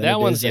very movie that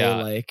one's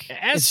like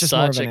as it's just such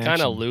more of it an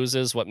kind of action.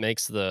 loses what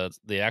makes the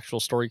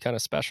actual story kind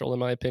of special in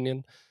my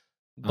opinion,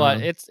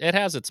 but it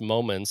has its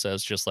moments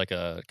as just like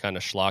a kind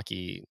of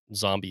schlocky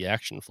zombie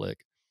action flick.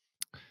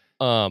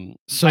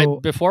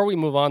 Before we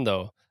move on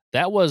though,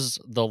 that was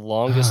the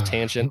longest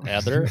tangent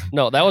ever.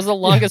 No, that was the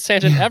longest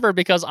tangent ever,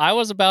 because I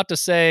was about to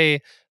say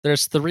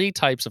there's 3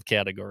 types of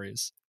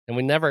categories. And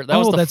we never, that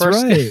was the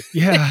first. Right.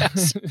 Yeah.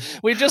 Yes.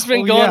 We've just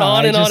been going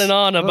on and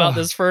on about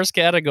this first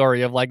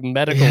category of like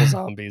medical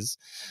zombies.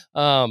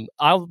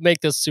 I'll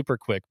make this super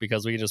quick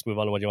because we can just move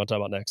on to what you want to talk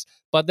about next.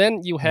 But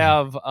then you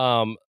have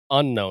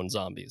unknown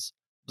zombies.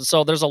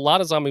 So there's a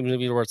lot of zombie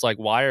movies where it's like,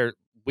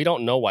 we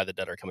don't know why the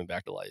dead are coming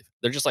back to life.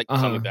 They're just like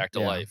coming back to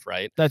life,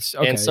 right? That's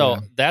okay. And so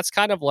that's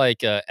kind of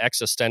like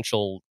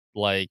existential,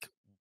 like,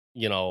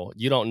 you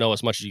don't know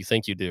as much as you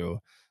think you do.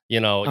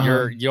 You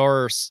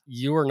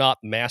are not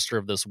master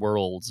of this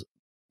world.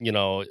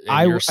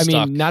 I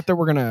mean, not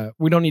that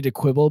we don't need to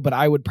quibble, but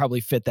I would probably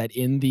fit that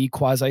in the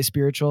quasi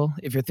spiritual.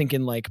 If you're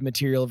thinking like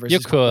material versus, you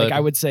could. Like I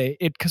would say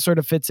it sort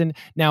of fits in.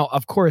 Now,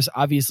 of course,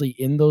 obviously,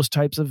 in those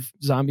types of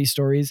zombie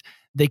stories,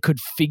 they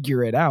could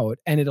figure it out,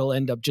 and it'll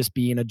end up just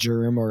being a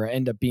germ or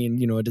end up being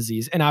a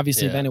disease, and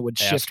obviously then it would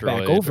shift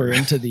back over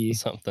into the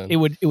something. It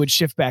would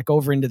shift back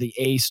over into the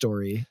A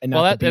story, and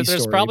not the B story.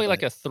 There's probably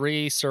like a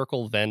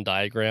 3-circle Venn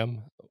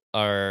diagram,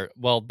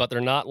 but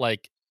they're not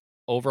like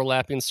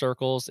overlapping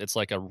circles. It's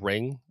like a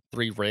ring,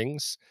 3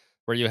 rings,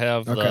 where you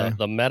have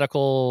the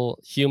medical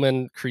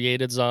human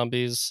created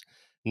zombies.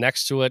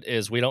 Next to it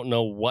is we don't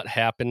know what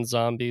happened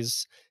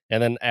zombies,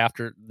 and then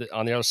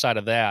on the other side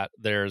of that,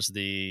 there's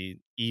the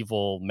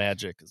evil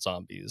magic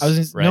zombies.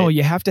 Right? No,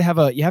 you have to have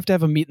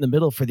a meet in the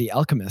middle for the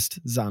alchemist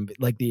zombie,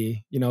 like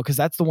because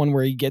that's the one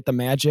where you get the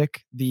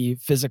magic, the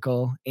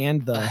physical,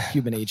 and the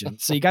human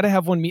agent. So you got to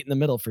have one meet in the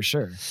middle for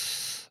sure.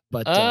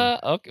 But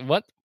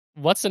okay,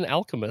 what's an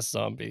alchemist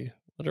zombie?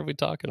 What are we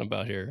talking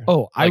about here?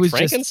 Oh, I was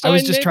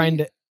just trying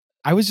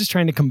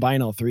to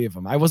combine all 3 of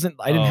them. I didn't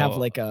have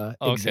like a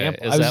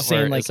example. I was just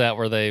saying, like, is that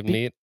where they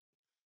meet?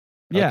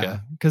 Yeah,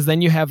 because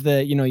then you have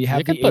the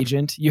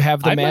agent, you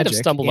have the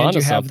magic, and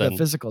you have the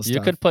physical stuff.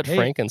 You could put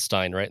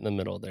Frankenstein right in the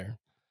middle there,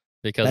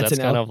 because that's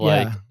kind of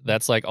like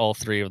that's like all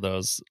 3 of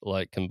those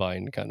like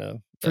combined kind of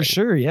for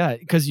sure. Yeah,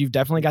 because you've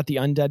definitely got the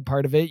undead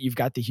part of it. You've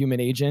got the human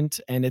agent,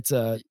 and it's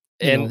the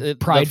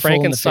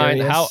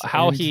Frankenstein.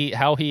 How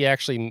he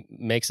actually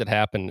makes it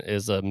happen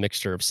is a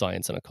mixture of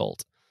science and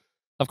occult.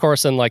 Of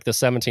course, in like the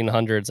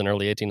 1700s and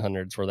early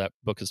 1800s, where that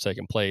book is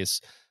taking place,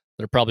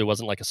 there probably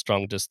wasn't like a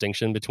strong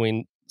distinction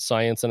between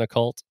science and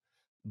occult,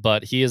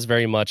 but he's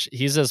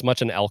as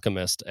much an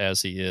alchemist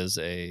as he is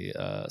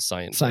a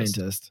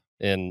scientist.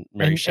 In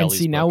Mary Shelley's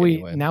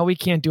book, now we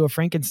can't do a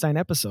Frankenstein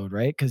episode,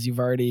 right? Because you've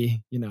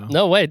already,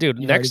 No way, dude.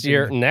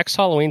 Next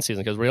Halloween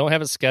season, because we don't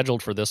have it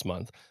scheduled for this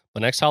month,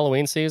 but next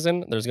Halloween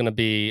season, there's going to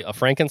be a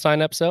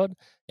Frankenstein episode,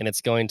 and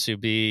it's going to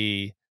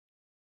be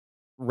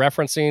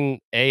referencing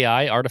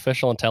AI,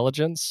 artificial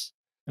intelligence,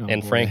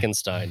 and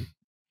Frankenstein.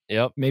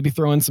 Yep. Maybe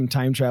throw in some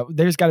time travel.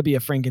 There's got to be a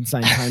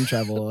Frankenstein time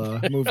travel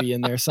movie in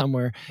there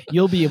somewhere.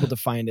 You'll be able to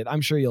find it. I'm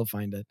sure you'll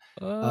find it.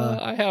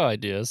 I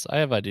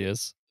have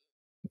ideas.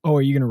 Oh,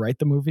 are you gonna write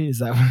the movie? Is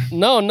that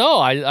No,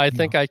 I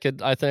think I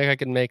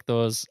could make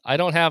those. I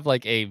don't have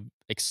like a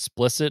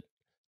explicit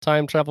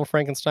time travel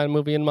Frankenstein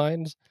movie in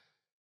mind,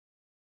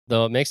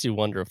 though it makes you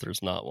wonder if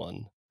there's not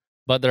one.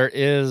 But there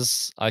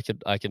is. I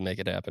could make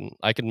it happen.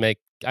 I could make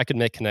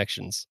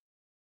connections.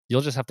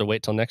 You'll just have to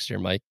wait till next year,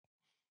 Mike.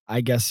 I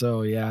guess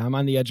so. Yeah, I'm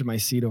on the edge of my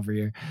seat over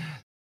here.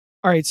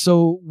 All right,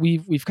 so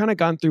we've kind of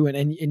gone through it,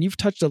 and you've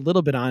touched a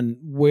little bit on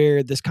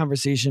where this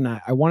conversation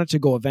I want it to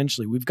go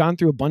eventually. We've gone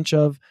through a bunch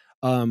of,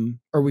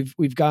 or we've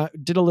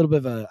did a little bit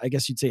of a, I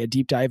guess you'd say, a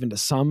deep dive into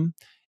some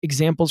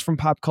examples from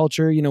pop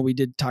culture. You know, we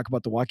did talk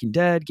about The Walking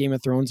Dead, Game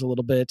of Thrones a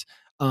little bit,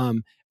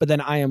 but then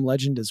I Am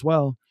Legend as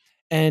well.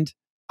 And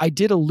I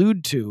did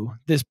allude to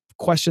this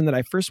question that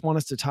I first want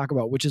us to talk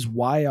about, which is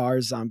why are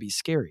zombies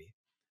scary?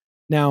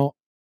 Now,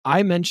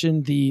 I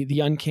mentioned the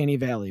uncanny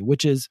valley,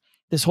 which is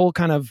this whole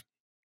kind of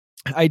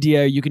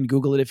idea. You can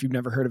Google it if you've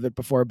never heard of it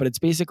before, but it's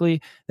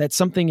basically that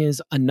something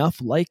is enough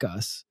like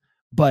us,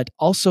 but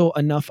also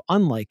enough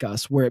unlike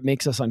us where it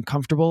makes us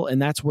uncomfortable.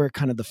 And that's where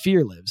kind of the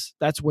fear lives.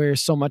 That's where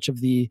so much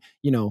of the,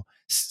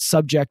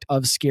 subject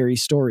of scary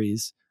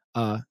stories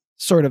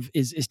sort of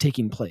is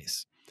taking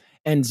place.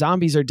 And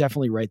zombies are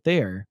definitely right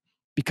there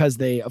because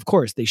of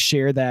course, they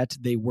share that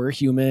they were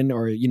human,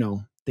 or,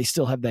 they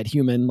still have that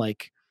human,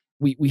 like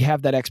we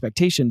have that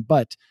expectation,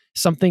 but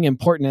something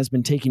important has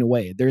been taken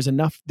away. They're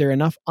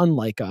enough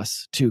unlike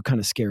us to kind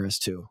of scare us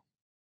too.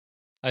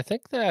 I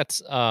think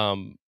that's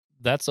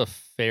a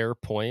fair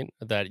point,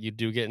 that you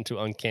do get into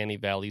uncanny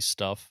valley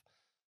stuff.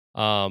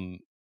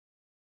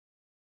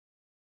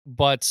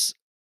 But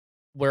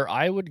where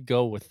I would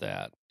go with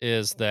that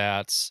is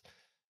that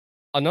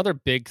another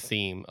big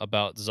theme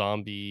about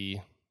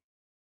zombie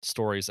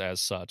stories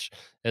as such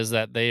is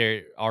that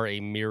they are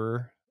a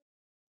mirror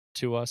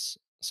to us,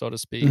 so to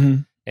speak.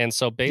 Mhm. And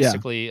so Yeah.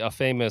 basically a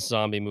famous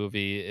zombie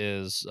movie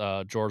is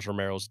George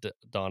Romero's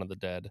Dawn of the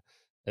Dead.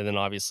 And then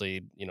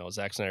obviously,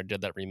 Zack Snyder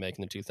did that remake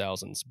in the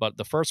 2000s. But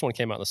the first one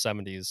came out in the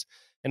 70s.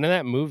 And in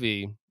that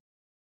movie,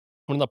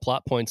 one of the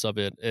plot points of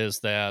it is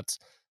that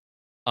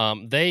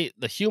the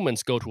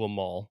humans go to a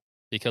mall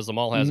because the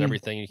mall has Mhm.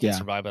 everything. You can Yeah.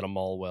 survive at a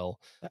mall well.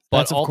 But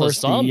That's of all the course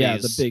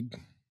zombies, the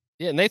big.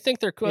 yeah, and they think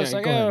they're cool. It's Yeah,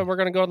 like, go ahead. we're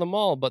gonna go to the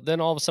mall, but then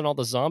all of a sudden, all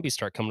the zombies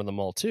start coming to the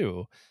mall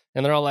too,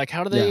 and they're all like,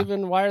 "How do they Yeah.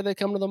 even? Why are they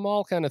coming to the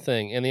mall?" Kind of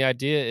thing. And the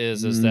idea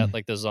is that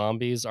like the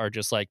zombies are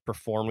just like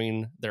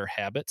performing their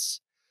habits,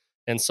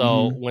 and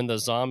so Mhm. when the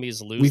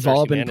zombies lose We've their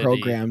all been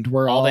humanity, programmed.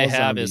 We're all they all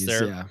have is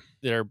zombies. Yeah.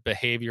 their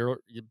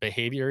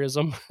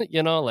behaviorism,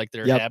 like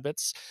their Yep.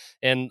 habits,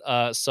 and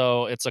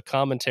so it's a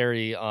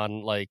commentary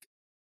on like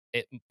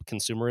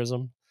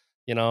consumerism.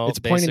 It's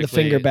pointing the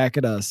finger Basically, back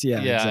at us.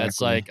 Yeah, yeah,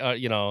 it's exactly. like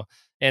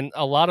and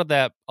a lot of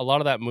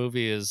that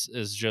movie is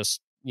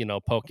just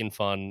poking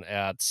fun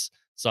at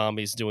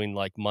zombies doing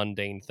like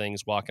mundane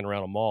things, walking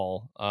around a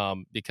mall,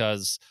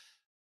 because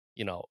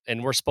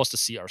and we're supposed to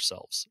see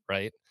ourselves,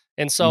 right?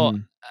 And so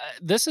Mhm.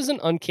 this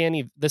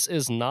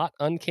is not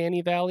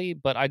uncanny valley,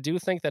 but I do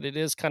think that it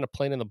is kind of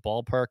playing in the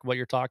ballpark what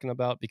you're talking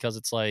about, because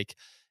it's like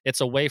it's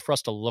a way for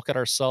us to look at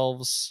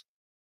ourselves.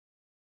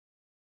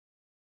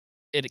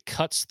 It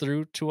cuts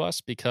through to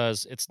us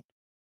because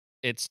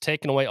it's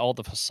taken away all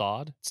the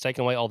facade, it's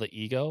taken away all the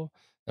ego,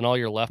 and all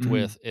you're left Mhm.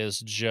 with is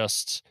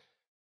just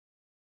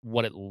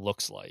what it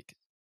looks like.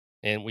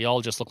 And we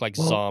all just look like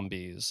Well,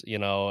 zombies,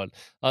 and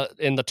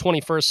in the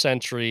 21st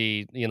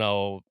century,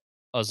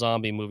 a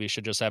zombie movie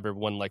should just have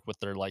everyone like with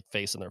their like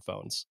face in their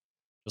phones,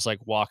 just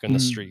like walking the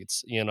mhm.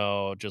 streets,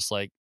 just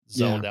like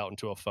Yeah. zoned out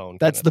into a phone kind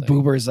That's of the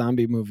thing. boober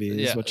zombie movie is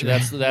Yeah, what you're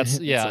that's it's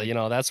yeah,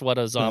 like that's what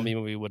a uh, zombie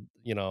movie would,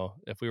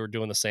 if we were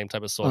doing the same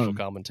type of social um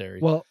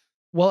commentary.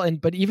 well and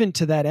but even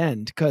to that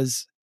end,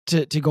 because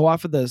to go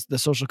off of the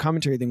social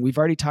commentary thing, we've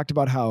already talked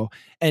about how,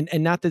 and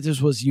not that this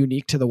was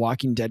unique to The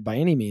Walking Dead by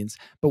any means,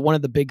 but one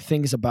of the big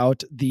things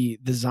about the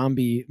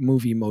zombie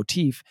movie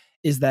motif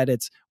is that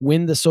it's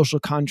when the social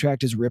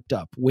contract is ripped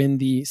up, when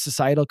the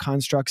societal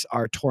constructs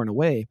are torn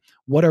away,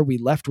 what are we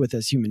left with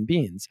as human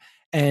beings?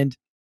 And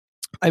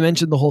I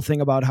mentioned the whole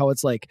thing about how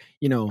it's like,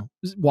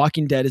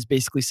 Walking Dead is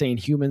basically saying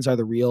humans are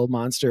the real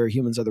monster,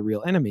 humans are the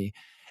real enemy.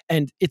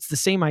 And it's the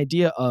same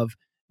idea of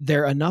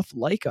they're enough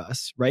like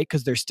us, right?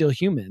 Because they're still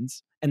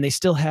humans and they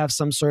still have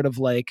some sort of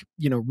like,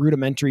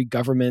 rudimentary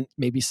government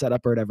maybe set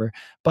up or whatever,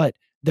 but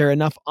they're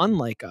enough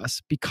unlike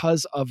us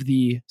because of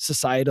the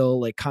societal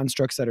like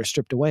constructs that are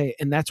stripped away.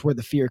 And that's where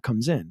the fear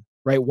comes in,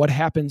 right? What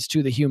happens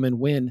to the human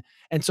when?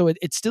 And so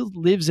it still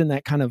lives in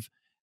that kind of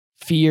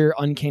fear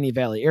uncanny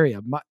valley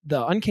area.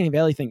 The uncanny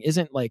valley thing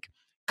isn't like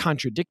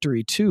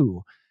contradictory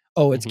to,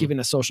 oh, it's Mhm. giving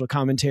a social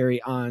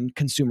commentary on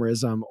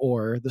consumerism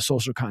or the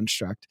social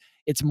construct.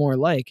 It's more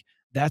like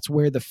that's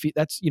where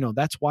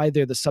that's why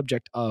they're the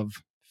subject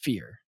of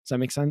fear. Does that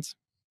make sense?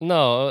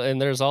 No, and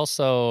there's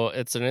also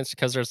it's an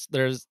because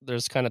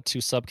there's kind of two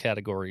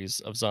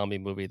subcategories of zombie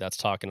movie that's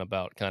talking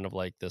about kind of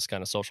like this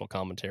kind of social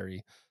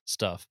commentary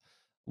stuff.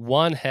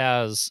 One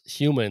has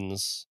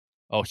humans.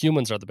 Oh,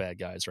 humans are the bad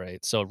guys,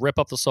 right? So rip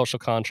up the social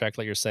contract,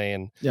 like you're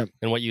saying, Yep.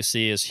 and what you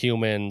see is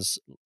humans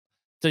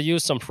to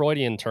use some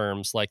Freudian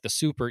terms, like the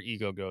super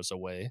ego goes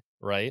away,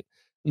 right?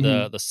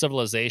 Mhm. The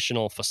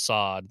civilizational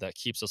facade that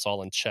keeps us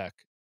all in check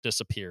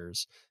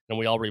disappears, and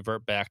we all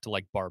revert back to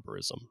like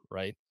barbarism,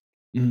 right?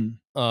 Mhm.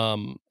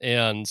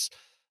 And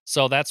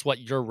so that's what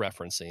you're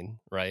referencing,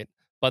 right?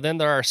 But then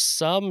there are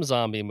some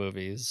zombie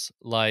movies,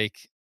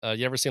 like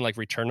you ever seen like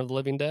Return of the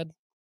Living Dead?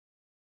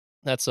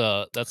 That's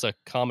a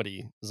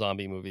comedy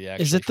zombie movie Is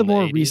actually it the from the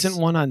more recent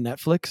 80s. one on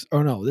Netflix?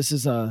 Oh no, this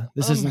isn't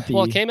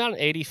Well, it the came out in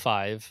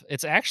 '85.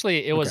 It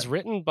okay. was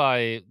written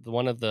by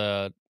one of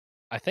the,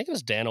 I think it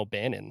was Dan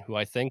O'Bannon, who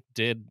I think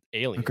did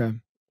Okay.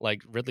 Alien,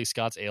 like Ridley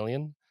Scott's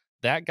Alien.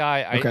 That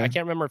guy, I Okay.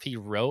 can't remember if he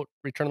wrote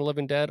Return of the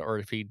Living Dead or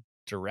if he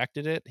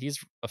directed it.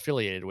 He's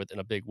affiliated with in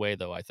a big way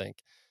though, I think.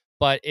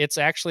 But it's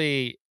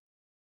actually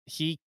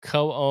he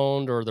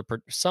co-owned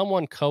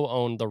someone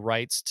co-owned the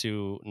rights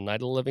to Night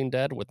of the Living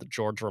Dead with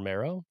George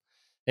Romero.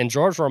 And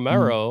George Mhm.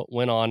 Romero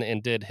went on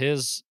and did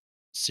his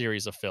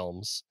series of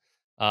films,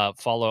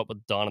 follow up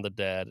with Dawn of the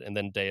Dead and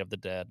then Day of the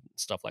Dead,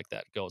 stuff like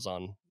that goes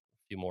on a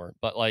few more.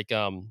 But like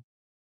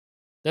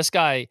this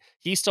guy,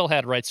 he still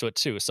had rights to it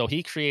too. So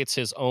he creates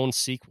his own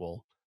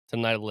sequel to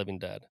Night of the Living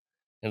Dead.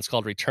 And it's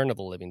called Return of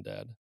the Living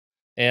Dead.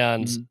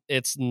 And Mhm.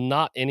 it's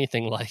not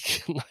anything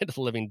like Night of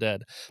the Living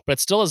Dead, but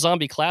it's still a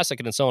zombie classic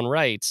in its own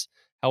right.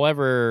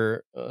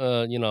 However,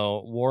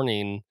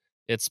 warning,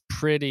 it's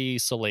pretty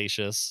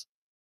salacious.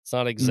 It's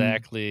not Mhm.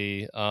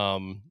 exactly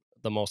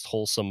the most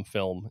wholesome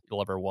film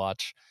you'll ever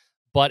watch,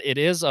 but it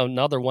is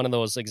another one of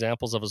those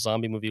examples of a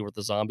zombie movie where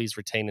the zombies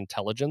retain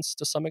intelligence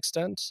to some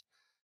extent.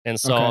 And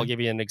so I'll Okay. give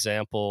you an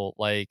example.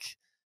 Like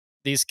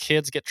these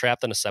kids get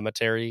trapped in a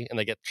cemetery and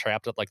they get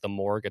trapped at like the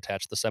morgue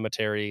attached to the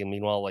cemetery. And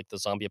meanwhile, like the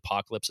zombie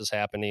apocalypse is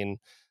happening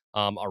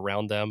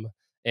around them.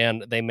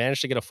 And they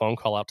manage to get a phone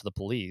call out to the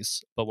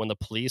police. But when the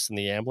police and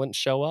the ambulance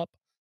show up,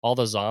 all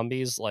the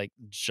zombies like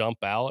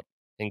jump out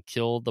and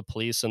kill the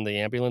police and the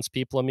ambulance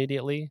people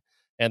immediately.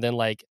 And then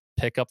like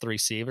pick up the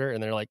receiver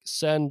and they're like,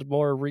 send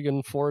more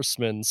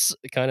reinforcements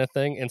kind of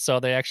thing. And so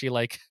they actually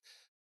like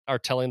are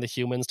telling the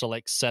humans to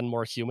like send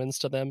more humans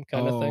to them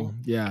kind of Oh,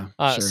 thing. yeah,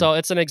 sure. So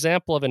it's an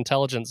example of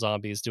intelligent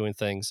zombies doing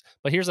things.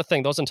 But here's the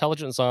thing: those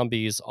intelligent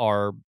zombies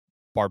are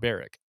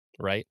barbaric,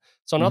 right?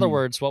 So in other Mhm.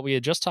 words, what we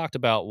had just talked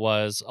about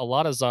was a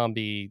lot of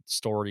zombie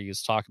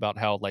stories talk about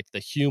how like the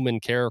human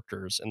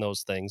characters in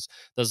those things,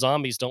 the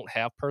zombies don't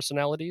have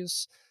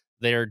personalities.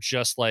 They're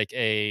just like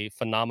a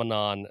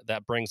phenomenon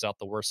that brings out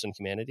the worst in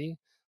humanity.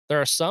 There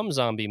are some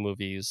zombie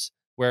movies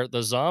where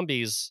the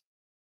zombies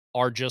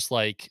are just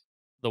like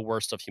the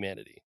worst of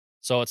humanity.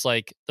 So it's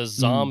like the Mhm.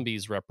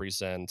 zombies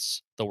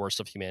represent the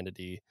worst of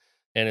humanity,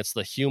 and it's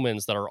the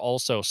humans that are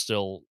also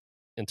still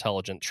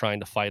intelligent trying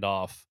to fight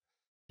off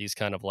these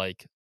kind of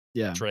like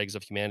Yeah. dregs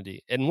of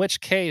humanity. In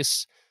which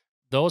case,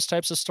 those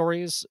types of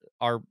stories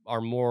are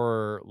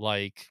more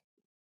like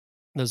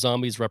the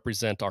zombies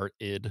represent our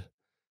id.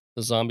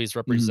 The zombies Mhm.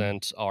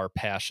 represent our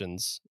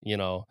passions, you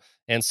know.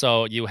 And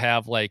so you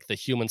have like the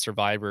human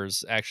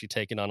survivors actually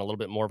taking on a little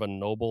bit more of a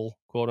noble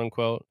quote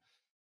unquote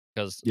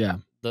because Yeah.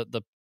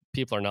 the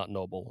people are not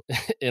noble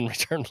in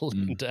Return of the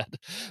Living Mm. Dead,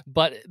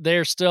 but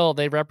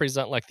they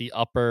represent like the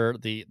upper,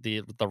 the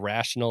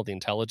rational, the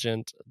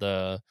intelligent,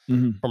 the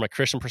Mhm. from a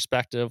Christian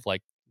perspective,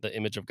 like the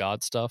image of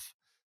God stuff.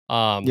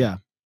 Um, Yeah.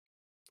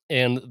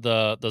 and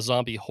the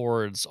zombie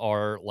hordes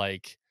are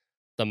like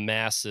the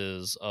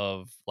masses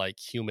of like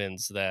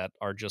humans that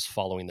are just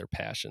following their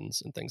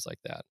passions and things like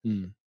that.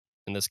 Mm.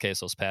 In this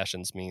case, those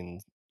passions mean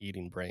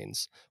eating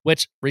brains,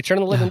 which Return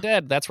of the Living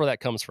Dead, that's where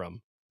that comes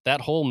from. That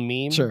whole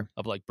meme Sure.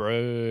 of like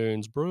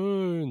brains,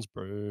 brains,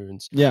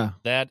 brains, Yeah.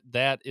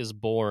 that is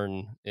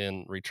born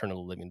in Return of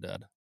the Living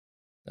Dead.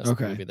 That's the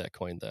Okay. movie that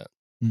coined that.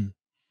 Mm.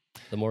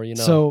 The more you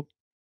know. So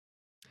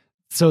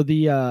so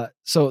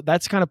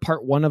that's kind of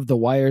part one of the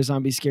why are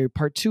zombies scary.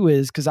 Part two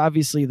is because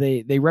obviously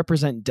they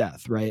represent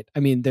death, right? I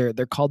mean they're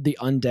called the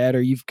undead,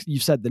 or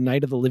you've said the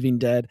Night of the Living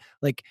Dead.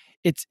 Like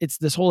it's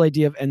this whole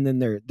idea of, and then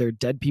they're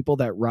dead people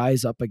that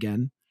rise up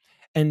again.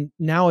 And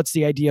now it's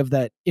the idea of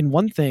that in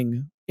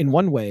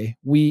one way,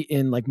 we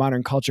in like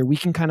modern culture, we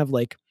can kind of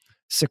like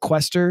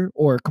sequester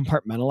or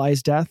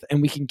compartmentalize death,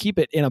 and we can keep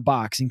it in a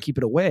box and keep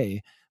it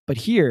away. But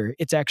here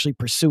it's actually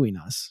pursuing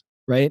us,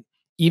 right?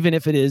 Even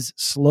if it is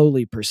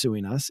slowly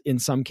pursuing us in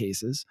some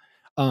cases.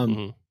 Um,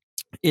 Mhm.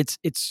 it's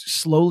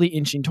slowly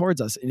inching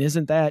towards us. And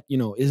isn't that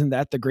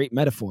the great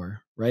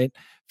metaphor, right?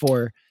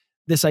 For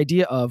this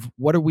idea of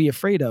what are we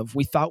afraid of?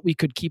 We thought we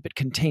could keep it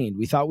contained.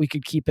 We thought we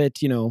could keep it,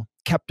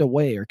 kept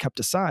away or kept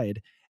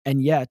aside.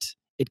 And yet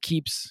it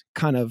keeps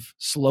kind of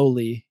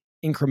slowly,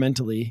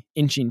 incrementally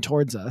inching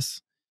towards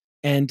us.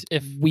 And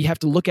If we have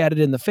to look at it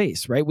in the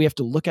face, right? We have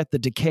to look at the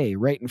decay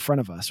right in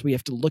front of us. We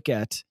have to look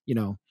at,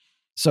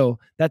 so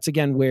that's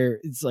again where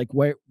it's like,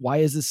 why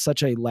is this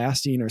such a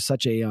lasting or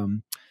such a,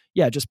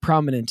 just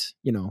prominent,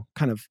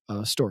 kind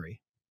of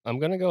story. I'm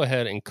gonna go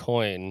ahead and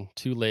coin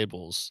two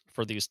labels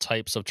for these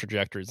types of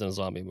trajectories in a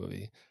zombie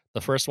movie.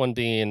 The first one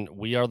being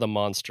 "We Are the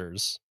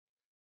Monsters."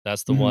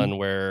 That's the Hmm. one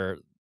where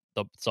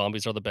the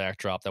zombies are the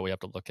backdrop that we have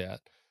to look at.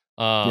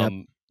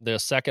 The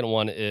second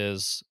one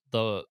is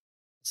the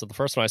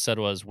first one I said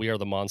was We Are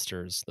the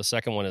Monsters. The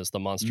second one is The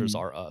Monsters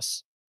Are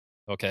Us.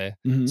 Okay.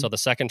 Mhm. So the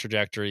second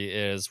trajectory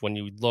is when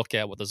you look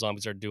at what the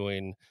zombies are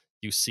doing,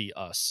 you see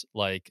us.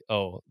 Like,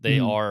 oh, they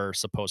Mhm. are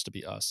supposed to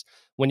be us.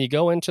 When you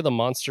go into the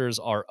Monsters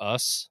Are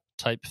Us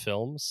type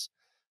films,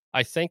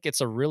 I think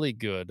it's a really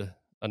good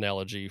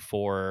analogy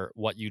for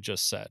what you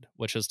just said,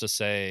 which is to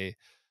say,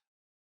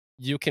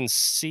 you can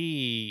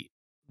see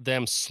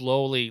them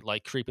slowly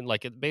like creeping,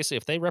 like basically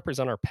if they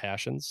represent our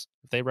passions,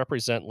 if they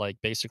represent like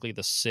basically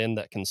the sin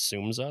that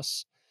consumes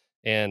us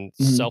and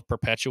Mhm.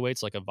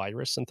 self-perpetuates like a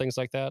virus and things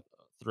like that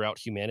throughout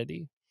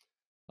humanity,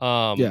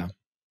 Yeah.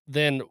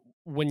 then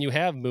when you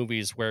have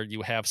movies where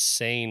you have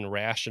sane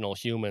rational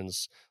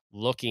humans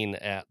looking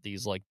at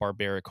these like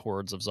barbaric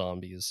hordes of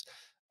zombies,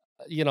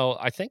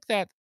 I think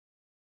that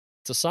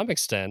to some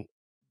extent,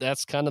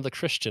 that's kind of the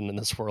Christian in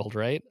this world,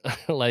 right?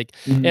 Like,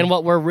 and Mhm.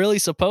 what we're really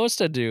supposed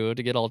to do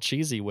to get all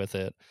cheesy with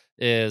it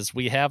is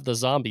we have the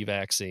zombie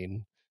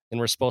vaccine and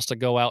we're supposed to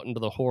go out into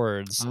the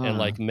hordes and Ah.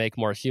 like make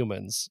more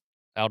humans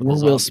out of the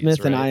We're Will zombies,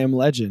 Smith and I right? Am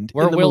Legend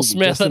We're in the Will movie,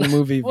 Smith just in and the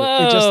movie, just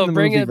in whoa, the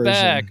bring movie it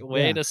back. version.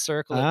 Way Yeah. to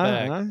circle it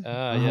back.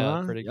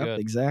 Yeah, pretty Yep, good.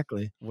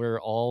 exactly. We're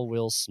all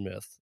Will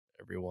Smith,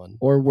 everyone.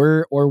 Or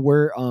we're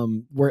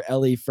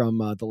Ellie from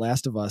The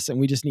Last of Us, and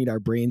we just need our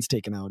brains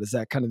taken out. Is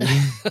that kind of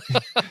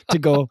the to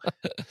go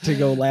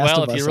Last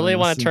Well, of if you Us really on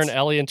us? want to turn Since,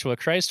 Ellie into a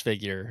Christ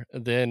figure,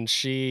 then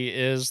she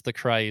is the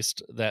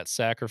Christ that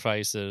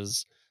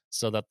sacrifices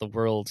so that the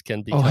world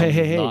can oh hey,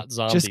 become not just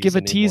zombies give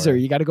a teaser.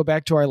 anymore. You got to go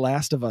back to our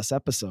Last of Us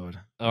episode,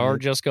 Or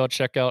right? just go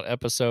check out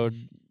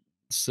episode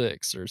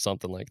 6 or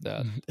something like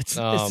that. It's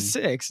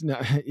 6. No,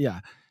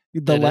 yeah,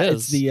 It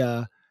it's is. the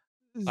I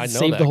know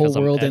save that the whole because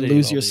I'm world and editing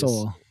lose all your these.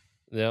 soul.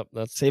 Yep,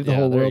 Save the yeah,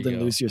 whole there world you and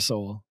go. lose your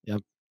soul. Yep.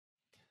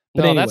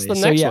 But No, that's anyway,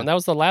 the so next yeah. one. That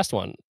was the last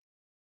one.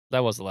 That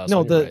was the last No,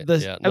 one. You're right. the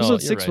Yeah, no, episode you're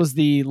 6 right. was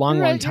the long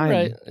You're right. time.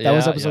 That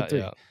was Yeah, episode 3.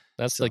 yeah.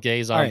 That's So, the gay all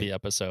right. zombie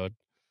episode.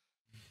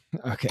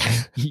 Okay.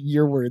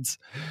 Your words.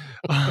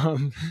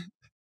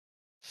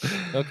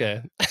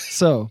 Okay.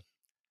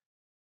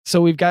 So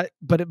we've got,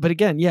 but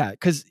again, yeah,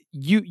 because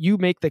you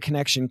make the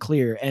connection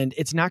clear, and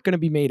it's not going to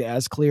be made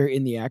as clear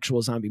in the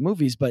actual zombie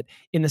movies, but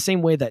in the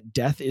same way that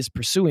death is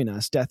pursuing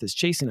us, death is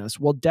chasing us.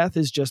 Well, death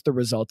is just the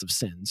result of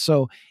sin,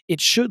 so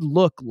it should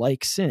look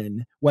like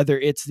sin, whether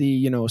it's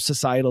the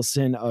societal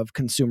sin of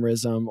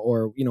consumerism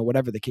or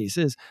whatever the case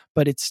is.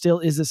 But it still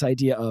is this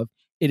idea of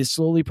it is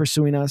slowly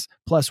pursuing us.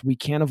 Plus, we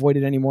can't avoid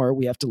it anymore.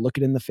 We have to look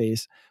it in the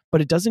face.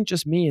 But it doesn't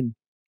just mean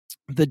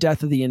the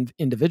death of the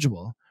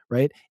individual,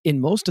 right?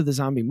 In most of the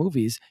zombie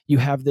movies, you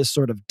have this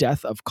sort of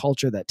death of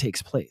culture that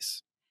takes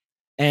place.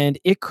 And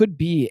it could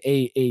be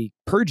a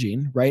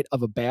purging, right,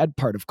 of a bad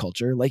part of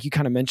culture, like you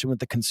kind of mentioned with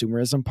the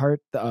consumerism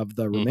part of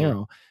the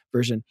Romero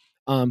version.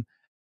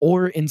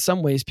 Or in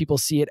some ways, people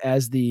see it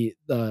as the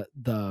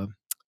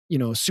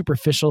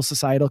superficial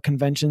societal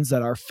conventions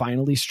that are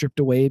finally stripped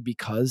away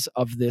because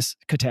of this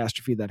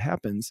catastrophe that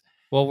happens.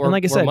 Well, And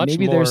like I we're said, much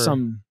maybe more, there's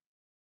some.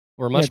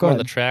 we're Yeah, much go more on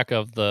the ahead. track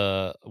of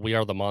the We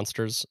Are the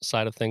Monsters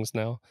side of things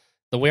now.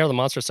 The We Are the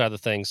Monsters side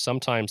of things,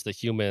 sometimes the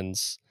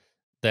humans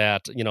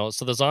that,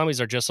 so the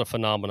zombies are just a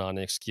phenomenon,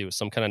 an excuse,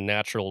 some kind of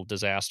natural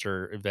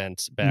disaster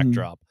event Mhm.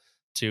 backdrop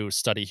to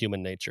study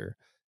human nature.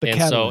 The And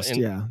so, catalyst,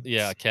 yeah.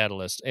 yeah,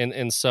 catalyst.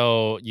 And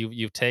so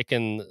you've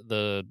taken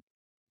the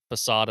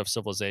facade of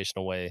civilization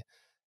away,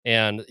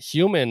 and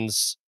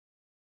humans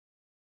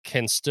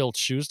can still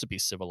choose to be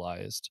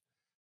civilized.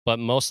 But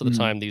most of the Mhm.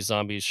 time, these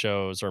zombie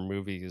shows or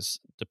movies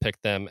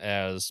depict them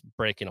as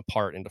breaking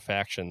apart into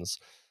factions,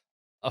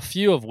 a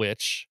few of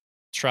which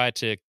try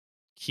to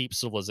keep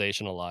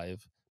civilization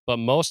alive, but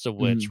most of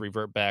which Mhm.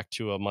 revert back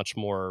to a much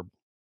more,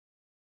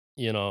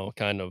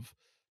 kind of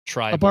A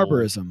tribal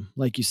barbarism,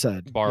 like you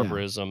said. Yeah.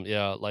 barbarism.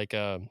 Yeah, like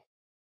and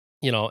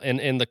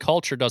the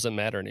culture doesn't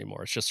matter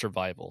anymore. It's just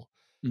survival.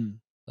 Mm.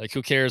 Like,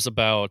 who cares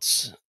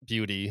about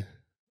beauty?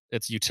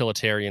 It's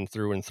utilitarian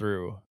through and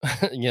through.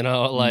 Like,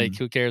 Mm.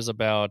 who cares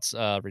about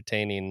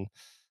retaining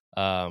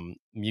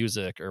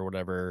music or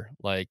whatever?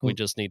 Like, we Well,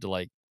 just need to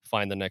like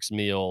find the next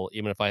meal,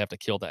 even if I have to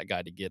kill that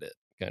guy to get it,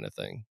 kind of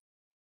thing.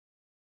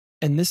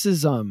 and this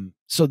is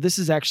so this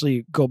is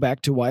actually go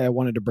back to why I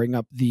wanted to bring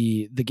up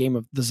the game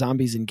of the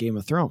zombies in Game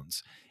of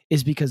Thrones,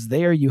 is because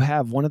there you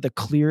have one of the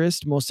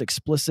clearest, most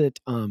explicit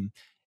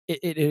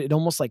it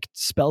almost like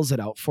spells it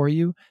out for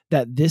you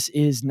that this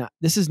is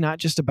not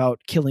just about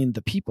killing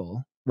the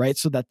people, right,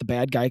 so that the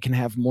bad guy can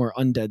have more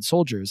undead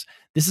soldiers.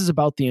 This is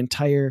about the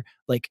entire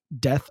like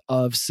death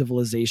of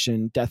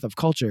civilization, death of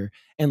culture.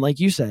 And like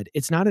you said,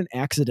 it's not an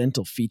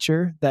accidental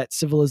feature that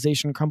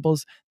civilization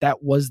crumbles.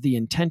 That was the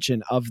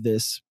intention of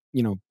this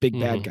big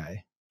bad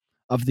guy,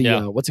 of the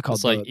Yeah, what's it called,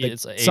 it's like the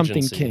it's something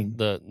agency, king,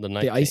 the the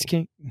Night Ice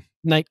King. King,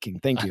 Night King.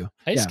 Thank you.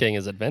 Ice Yeah. King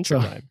is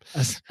Adventure So Time.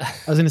 I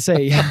was gonna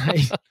say,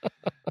 yeah,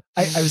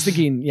 I was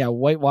thinking, yeah,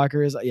 White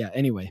Walkers. Yeah.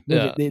 Anyway,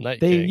 Yeah, they Night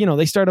they King.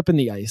 they start up in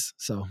the ice.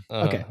 So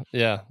okay.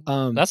 Yeah,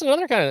 that's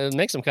another kind of, it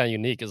makes them kind of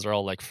unique, is they're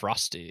all like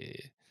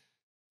frosty.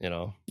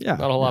 Yeah.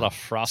 Not a lot Yeah. of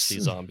frosty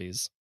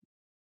zombies.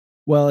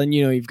 Well, and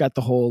you've got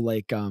the whole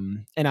like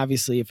and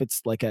obviously if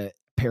it's like a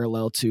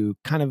parallel to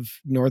kind of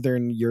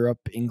Northern Europe,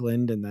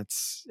 England, and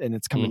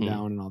it's coming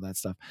down and all that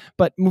stuff.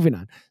 But moving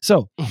on.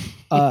 So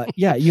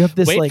yeah, you have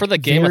this Wait like for the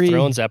Game of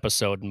Thrones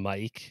episode,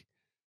 Mike.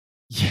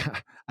 Yeah,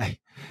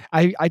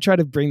 I try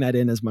to bring that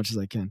in as much as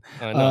I can.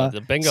 I know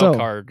the bingo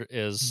card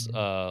is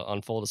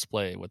on full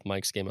display with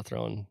Mike's Game of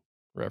Thrones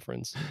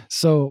reference.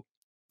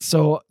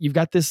 So you've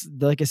got this,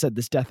 like I said,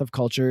 this death of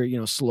culture,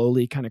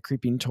 slowly kind of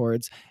creeping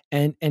towards,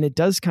 and it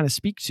does kind of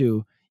speak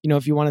to,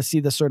 if you want to see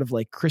the sort of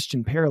like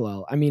Christian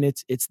parallel. I mean,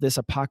 it's this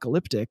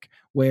apocalyptic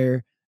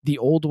where the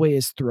old way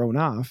is thrown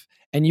off,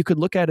 and you could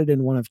look at it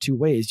in one of two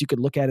ways. You could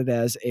look at it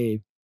as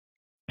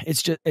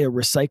it's just a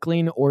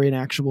recycling or an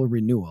actual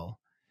renewal.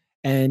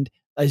 And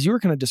as you were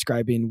kind of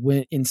describing,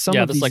 when in some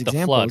of this these like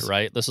examples, the flood,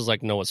 right? This is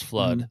like Noah's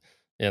flood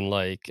in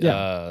like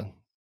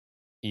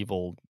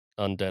evil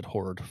undead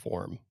horde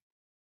form.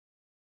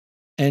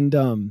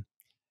 And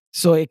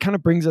so it kind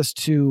of brings us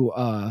to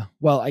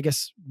well, I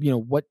guess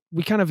what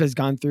we kind of has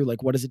gone through,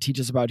 like what does it teach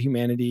us about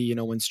humanity?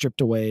 When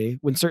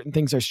certain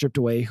things are stripped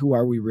away, who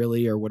are we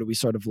really, or what are we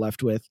sort of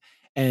left with?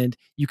 And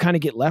you kind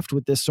of get left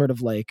with this sort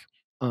of like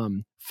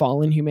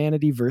fallen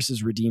humanity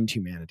versus redeemed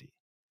humanity.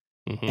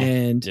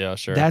 And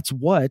that's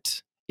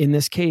what, in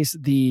this case,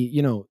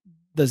 the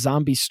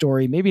zombie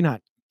story, maybe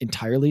not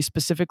entirely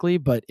specifically,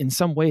 but in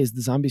some ways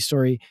the zombie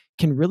story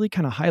can really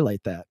kind of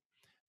highlight that,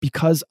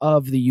 because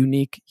of the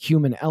unique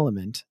human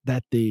element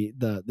that the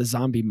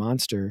zombie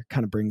monster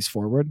kind of brings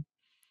forward.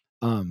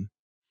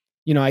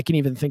 I can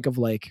even think of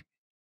like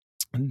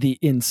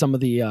in some of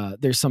the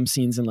there's some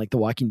scenes in like The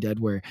Walking Dead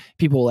where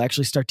people will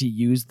actually start to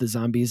use the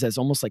zombies as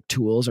almost like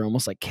tools or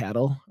almost like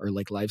cattle or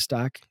like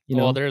livestock.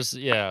 Well, there's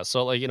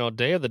so like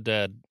Day of the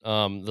Dead,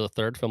 the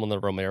third film in the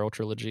Romero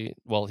trilogy.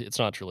 Well, it's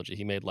not a trilogy.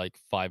 He made like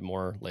 5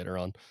 more later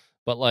on,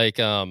 but like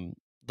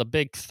the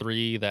big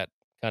 3 that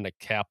kind of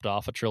capped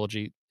off a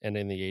trilogy and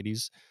in the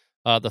 80s.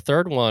 The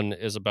third one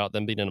is about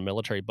them being in a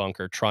military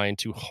bunker trying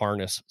to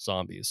harness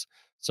zombies.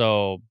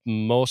 So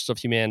most of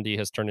humanity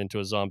has turned into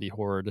a zombie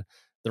horde.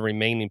 The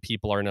remaining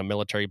people are in a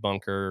military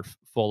bunker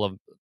full of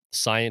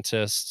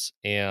scientists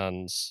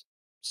and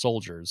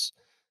soldiers,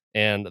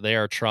 and they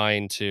are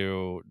trying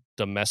to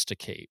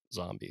domesticate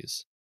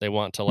zombies. They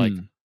want to like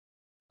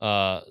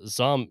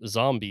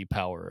zombie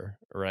power,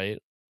 right?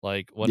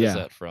 Like what is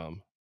that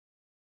from?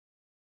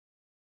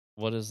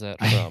 What is that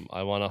from?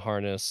 I want to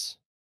harness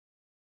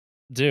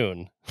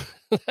Dune.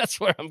 That's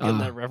where I'm getting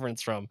that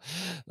reference from.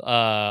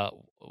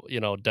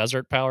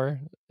 Desert power.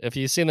 If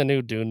you've seen the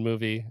new Dune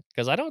movie,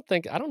 because I don't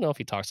know if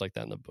he talks like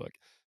that in the book,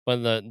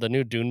 but the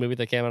new Dune movie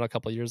that came out a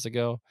couple of years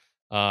ago,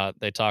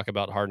 they talk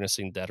about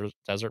harnessing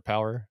desert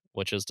power,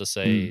 which is to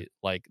say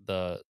like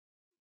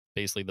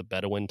basically the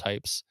Bedouin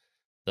types,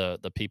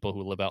 the people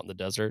who live out in the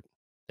desert.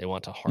 They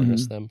want to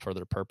harness them for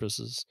their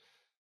purposes.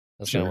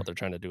 That's kind of what they're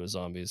trying to do with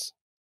zombies.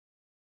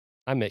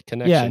 I make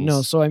connections. Yeah,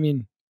 no, so I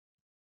mean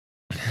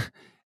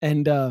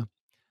and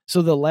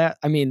so the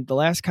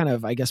last kind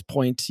of, I guess,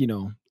 point,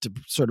 to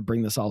sort of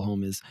bring this all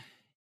home is,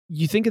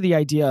 you think of the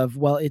idea of,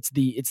 well, it's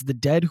the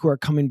dead who are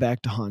coming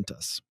back to haunt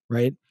us,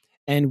 right?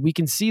 And we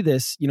can see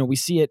this, we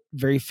see it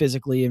very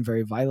physically and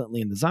very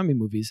violently in the zombie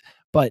movies,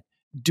 but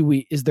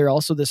is there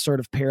also this sort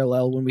of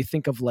parallel when we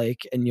think of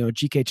like, and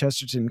G.K.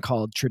 Chesterton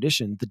called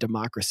tradition the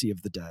democracy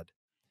of the dead.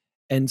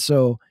 And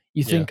so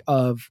you think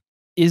of,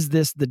 is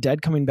this the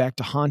dead coming back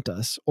to haunt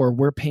us, or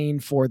we're paying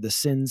for the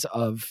sins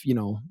of,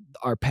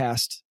 our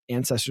past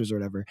ancestors or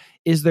whatever?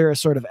 Is there a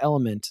sort of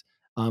element?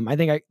 I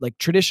think like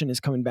tradition is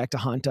coming back to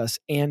haunt us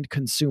and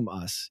consume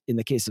us in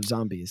the case of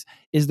zombies.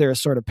 Is there a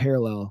sort of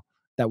parallel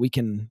that we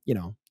can,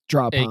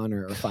 draw upon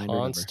or find?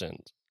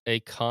 A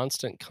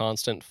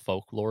constant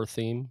folklore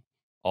theme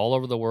all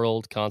over the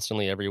world,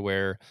 constantly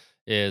everywhere,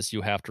 is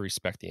you have to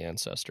respect the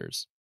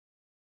ancestors.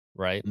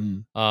 Right.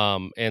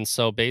 And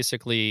so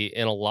basically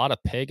in a lot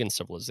of pagan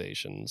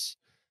civilizations,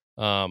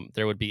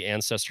 there would be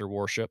ancestor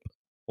worship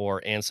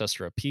or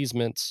ancestor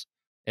appeasements.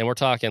 And we're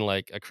talking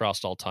like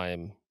across all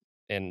time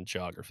and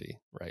geography,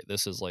 right?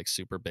 This is like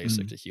super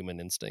basic to human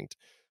instinct.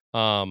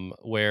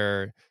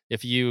 Where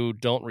if you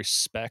don't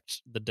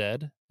respect the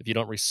dead, if you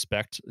don't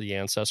respect the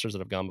ancestors that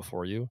have gone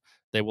before you,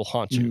 they will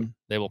haunt you.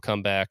 They will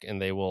come back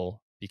and they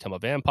will become a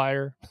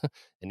vampire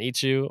and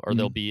eat you, or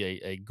they'll be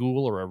a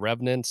ghoul or a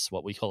revenant,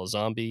 what we call a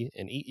zombie,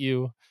 and eat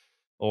you,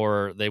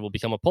 or they will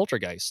become a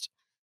poltergeist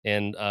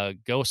and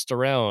ghost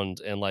around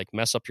and like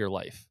mess up your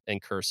life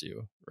and curse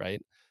you,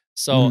 right?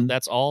 So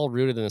that's all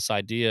rooted in this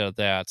idea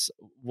that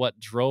what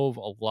drove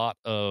a lot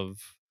of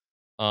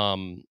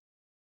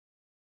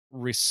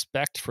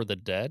respect for the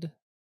dead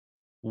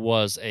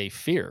was a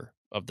fear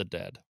of the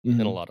dead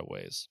in a lot of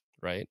ways,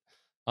 right?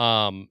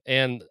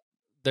 And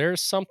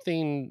there's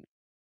something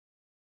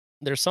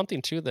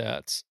to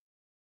that.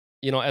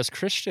 As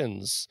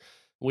Christians,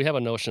 we have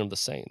a notion of the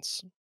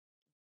saints.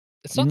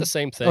 It's not the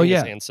same thing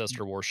as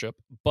ancestor worship,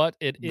 but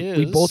it is.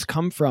 We both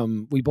come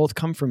from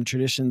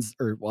traditions,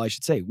 or well, I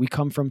should say, we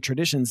come from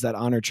traditions that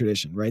honor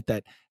tradition, right?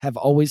 That have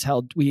always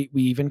held. We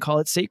even call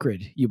it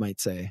sacred, you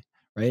might say,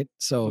 right?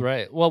 So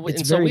Right. Well,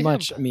 it's and so very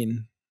much, I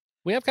mean,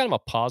 we have kind of a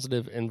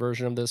positive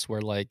inversion of this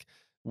where like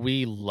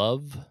we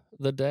love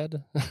the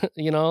dead,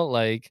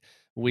 like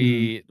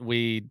mhm,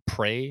 we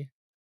pray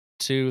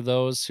to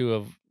those who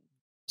have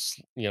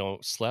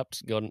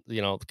slept,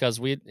 because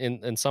we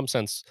in some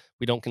sense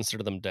we don't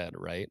consider them dead,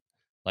 right?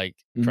 Like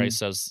mhm, Christ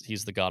says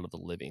he's the God of the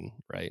living,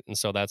 right? And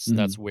so that's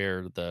mhm,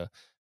 where the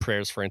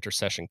prayers for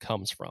intercession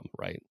comes from,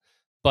 right?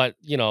 But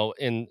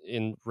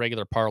in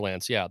regular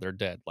parlance, yeah, they're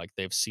dead, like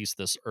they've ceased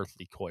this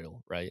earthly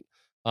coil, right?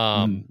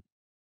 mhm. um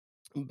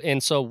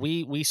and so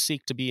we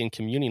seek to be in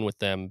communion with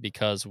them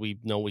because we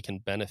know we can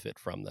benefit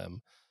from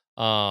them.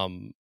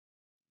 um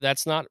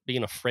that's not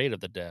being afraid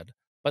of the dead.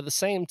 But at the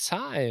same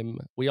time,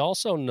 we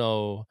also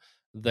know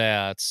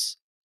that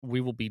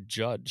we will be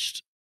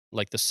judged,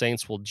 like the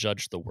saints will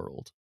judge the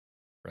world,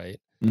 right?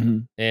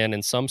 Mhm. And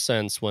in some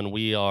sense, when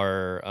we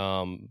are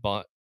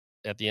but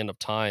at the end of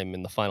time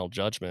in the final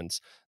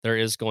judgments, there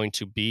is going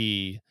to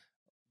be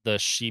the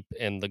sheep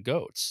and the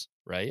goats,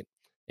 right?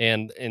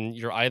 And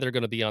you're either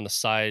going to be on the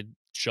side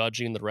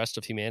judging the rest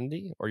of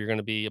humanity, or you're going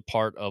to be a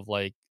part of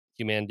like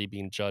humanity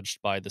being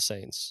judged by the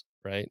saints,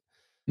 right?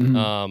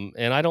 Mhm.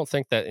 And I don't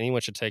think that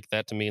anyone should take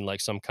that to mean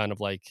like some kind of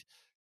like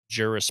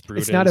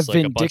It's not a jurisprudence,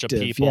 like a bunch of vindictive,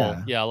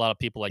 people, yeah. yeah, a lot of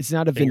people like It's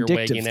not a finger vindictive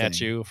wagging at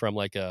thing. you from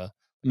like a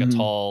Mhm.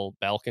 tall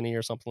balcony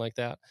or something like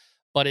that.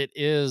 But it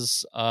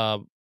is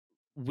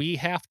we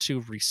have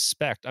to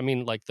respect. I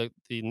mean, like the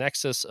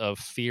nexus of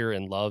fear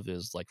and love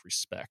is like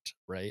respect,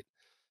 right?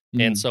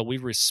 And Mhm. so we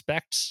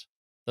respect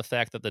the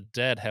fact that the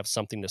dead have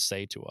something to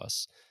say to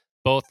us,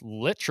 both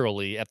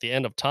literally at the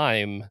end of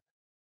time.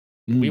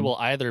 We Mhm. will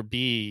either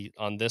be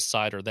on this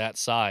side or that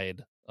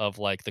side of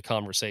like the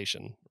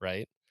conversation,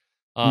 right?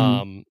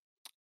 Mhm. um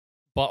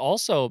but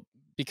also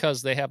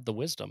because they have the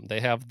wisdom,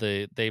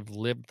 they've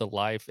lived the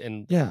life,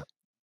 and Yeah.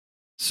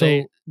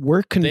 they So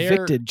we're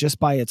they're convicted just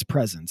by its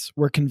presence.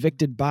 We're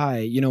convicted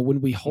by,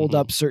 when we hold mhm,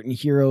 up certain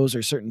heroes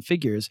or certain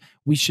figures,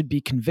 we should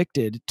be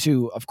convicted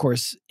to, of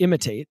course,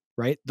 imitate,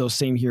 right, those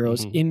same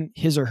heroes mhm, in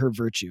his or her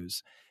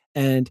virtues.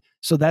 And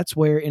so that's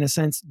where, in a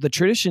sense, the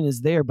tradition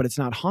is there, but it's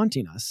not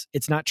haunting us.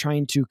 It's not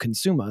trying to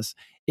consume us.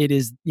 It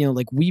is,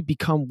 like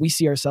we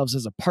see ourselves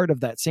as a part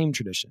of that same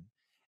tradition.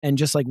 And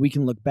just like we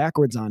can look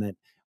backwards on it,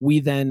 we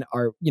then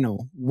are,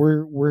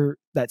 we're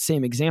that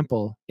same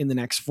example in the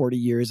next 40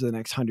 years or the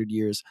next 100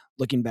 years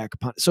looking back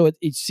upon. So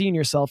it's seeing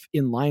yourself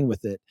in line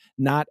with it,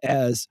 not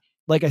as,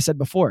 like I said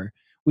before,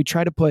 we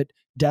try to put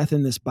death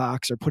in this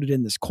box or put it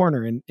in this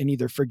corner and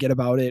either forget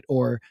about it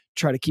or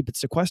try to keep it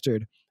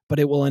sequestered, but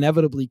it will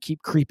inevitably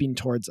keep creeping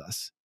towards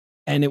us.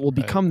 And it will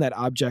right. become that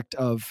object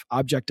of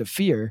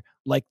fear,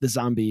 like the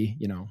zombie,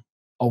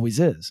 always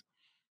is.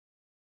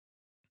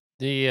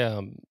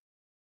 The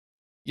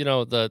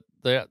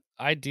the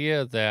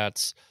idea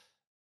that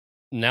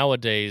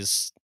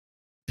nowadays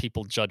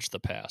people judge the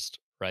past,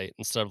 right?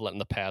 Instead of letting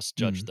the past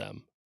judge Mm,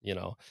 them,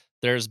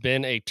 there's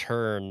been a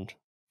turn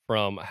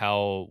from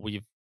how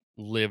we've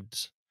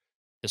lived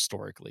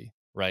historically,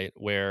 right?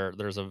 Where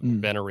there's a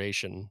mm,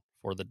 veneration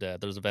for the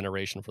dead, there's a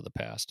veneration for the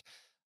past.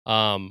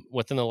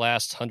 Within the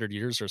last 100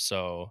 years or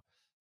so,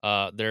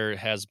 there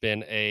has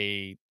been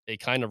a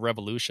kind of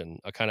revolution,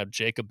 a kind of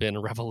Jacobin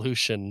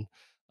revolution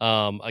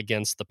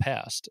against the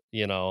past,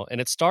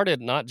 and it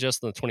started not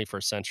just in the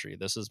 21st century.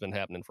 This has been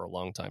happening for a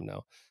long time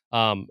now.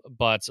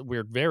 But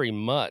we're very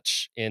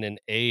much in an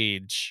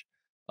age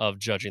of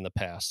judging the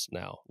past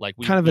now. Like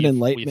kind of an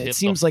we've enlightenment. It hit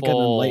the seems like an full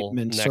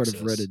enlightenment sort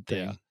of nexus. rooted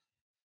Yeah. thing.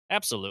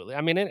 Absolutely.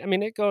 I mean,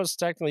 it goes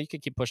technically. You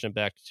could keep pushing it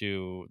back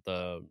to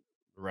the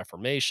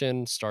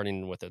Reformation,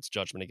 starting with its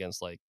judgment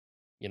against, like,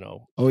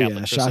 Oh yeah,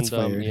 Catholic shots Christendom.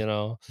 fired.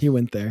 He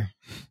went there.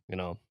 You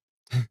know.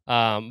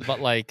 But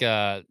like,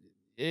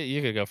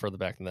 you could go further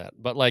back than that.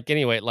 But like,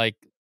 anyway, like,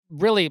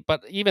 really.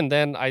 But even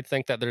then, I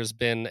think that there's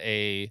been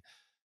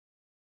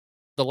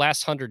the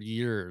last 100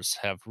 years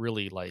have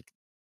really like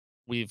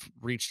we've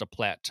reached a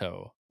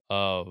plateau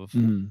of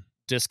Mm,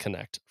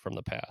 disconnect from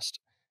the past.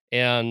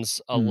 And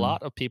a mm,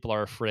 lot of people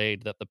are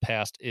afraid that the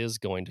past is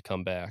going to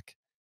come back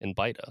and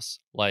bite us.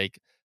 Like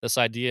this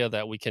idea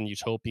that we can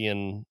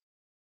utopian,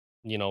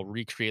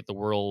 recreate the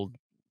world,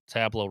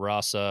 tabula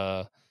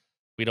rasa.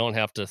 We don't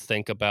have to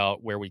think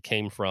about where we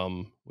came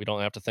from. We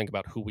don't have to think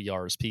about who we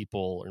are as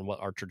people and what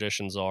our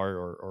traditions are,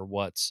 or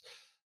what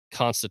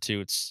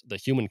constitutes the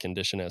human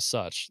condition as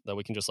such, that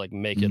we can just like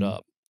make it mm.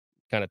 up,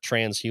 kind of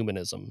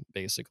transhumanism,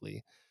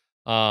 basically.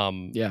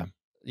 Um, Yeah.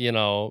 you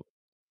know,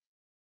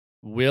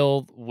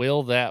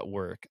 will that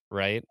work,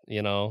 right?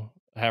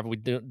 Have we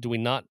do we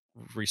not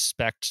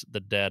respect the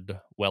dead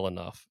well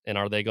enough, and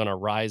are they going to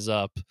rise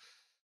up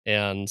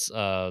and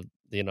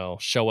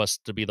show us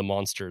to be the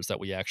monsters that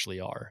we actually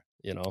are?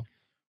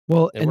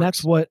 Well, It and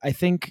that's works. what I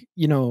think,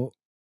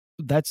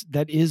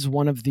 that is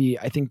one of the,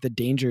 I think, the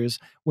dangers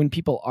when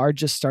people are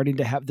just starting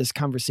to have this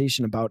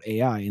conversation about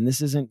AI. And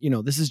this isn't,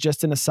 this is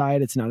just an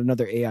aside, it's not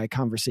another AI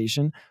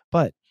conversation,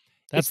 but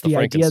That's it's the the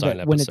idea Frankenstein that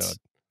when episode. it's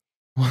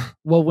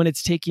well, when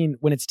it's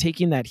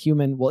taking that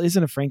human, well,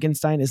 isn't a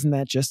Frankenstein, isn't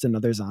that just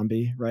another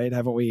zombie, right?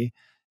 Haven't we?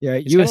 Yeah,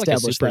 He's you kind of like a established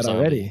super that zombie.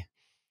 already.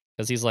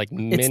 because he's like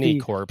It's many the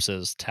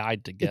corpses tied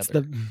it's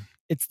together.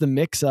 the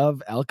mix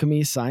of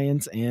alchemy,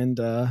 science, and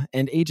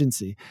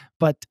agency.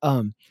 But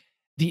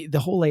the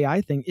whole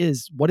AI thing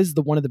is, what is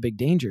one of the big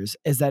dangers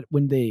is that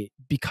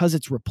because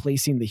it's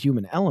replacing the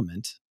human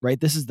element, right?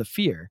 This is the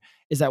fear,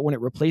 is that when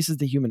it replaces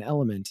the human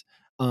element,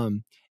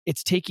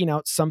 it's taking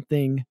out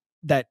something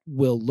that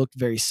will look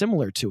very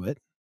similar to it,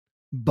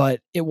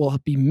 but it will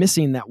be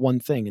missing that one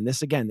thing. And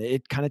this, again,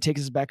 it kind of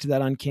takes us back to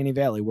that uncanny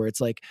valley where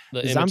it's like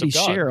The the image of zombies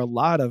God, share a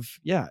lot of,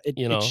 it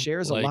you know,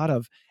 shares a like lot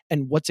of,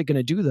 and what's it going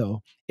to do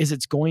though, is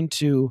it's going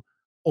to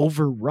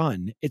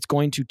overrun, it's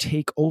going to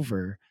take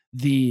over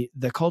the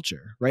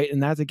culture, right?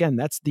 And that's, again,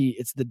 it's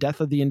the death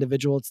of the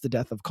individual, it's the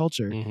death of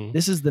culture. mhm.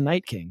 This is the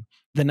Night King.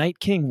 The Night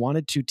King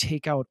wanted to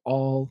take out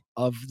all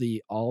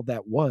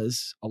that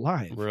was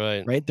alive,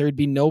 Right. right? There'd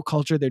be no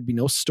culture, there'd be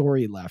no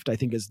story left, I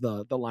think is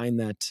the line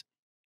that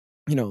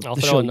I'll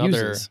the throw show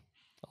another uses.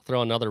 I'll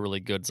throw another really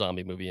good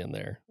zombie movie in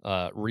there.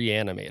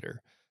 Reanimator.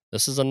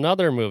 This is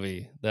another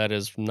movie that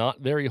is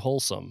not very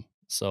wholesome.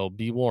 So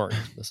be warned.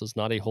 This is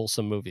not a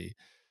wholesome movie.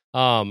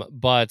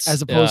 But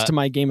As opposed to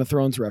my Game of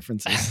Thrones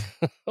references.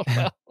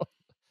 well,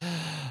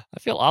 I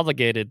feel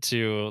obligated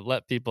to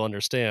let people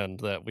understand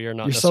that we are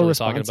not You're so necessarily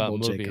talking about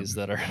responsible, movies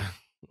Jacob. that are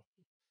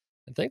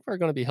I think we're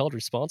going to be held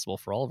responsible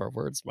for all of our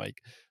words, Mike.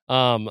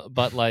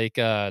 But like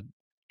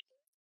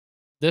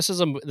this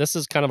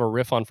is kind of a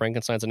riff on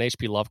Frankenstein's an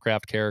H.P.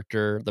 Lovecraft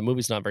character. The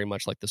movie's not very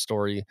much like the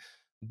story,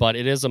 but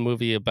it is a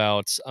movie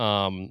about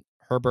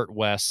Herbert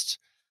West,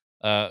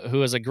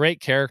 who is a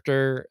great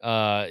character.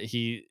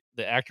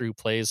 The actor who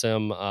plays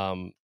him,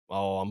 I'm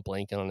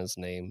blanking on his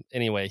name.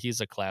 Anyway,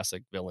 he's a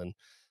classic villain,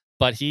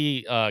 but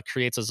he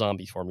creates a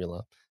zombie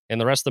formula,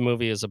 and the rest of the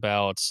movie is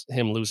about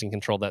him losing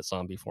control of that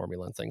zombie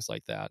formula and things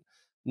like that.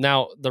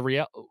 Now,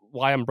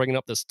 why I'm bringing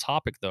up this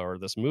topic though, or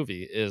this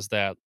movie, is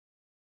that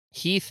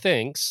he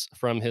thinks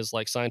from his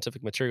like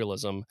scientific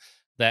materialism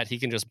that he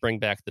can just bring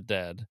back the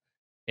dead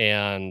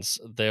and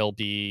they'll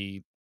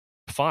be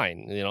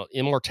fine,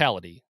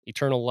 immortality,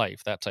 eternal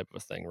life, that type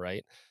of thing,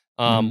 right?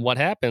 Mhm. What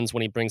happens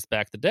when he brings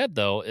back the dead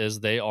though is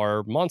they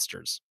are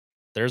monsters.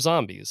 They're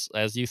zombies,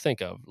 as you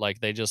think of. Like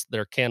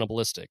they're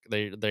cannibalistic.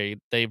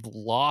 They've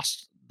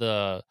lost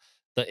the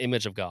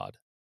image of God.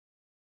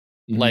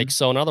 Like, Mhm.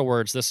 so in other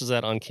words, this is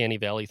that uncanny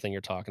valley thing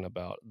you're talking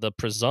about. The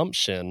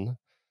presumption,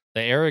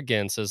 the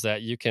arrogance is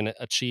that you can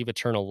achieve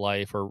eternal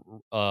life or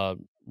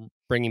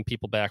bringing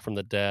people back from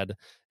the dead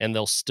and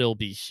they'll still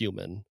be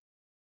human,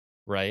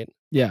 right?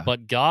 Yeah.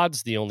 But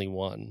God's the only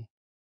one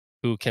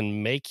who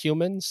can make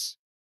humans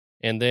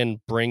and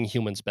then bring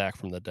humans back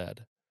from the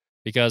dead.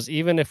 Because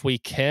even if we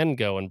can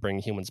go and bring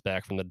humans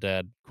back from the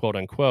dead, quote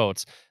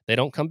unquote, they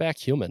don't come back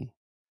human.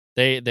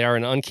 They are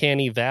an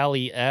uncanny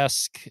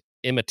valley-esque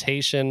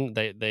imitation.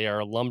 They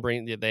are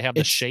lumbering. They have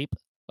the It's shape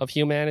of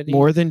humanity,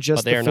 more than but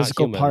just they the are not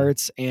physical human.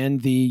 parts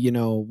and the,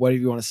 whatever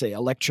you want to say,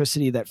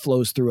 electricity that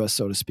flows through us,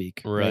 so to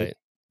speak. Right.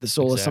 The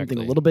soul is something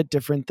a Exactly. little bit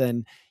different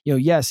than,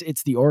 yes,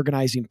 it's the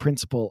organizing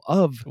principle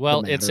of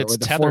Well, the it's matter or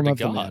the tethered form to of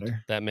the God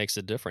matter. that makes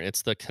it different.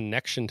 It's the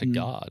connection to Mhm.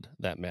 God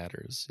that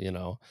matters,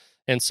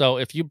 And so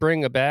if you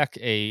bring back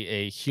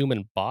a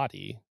human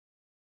body,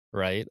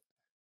 right,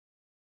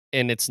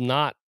 and it's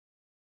not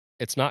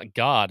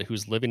God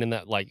who's living in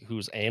that, like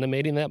who's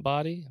animating that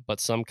body,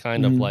 but some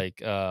kind of Mhm.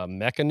 like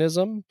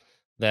mechanism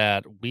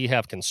that we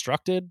have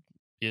constructed,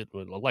 be it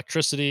with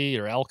electricity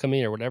or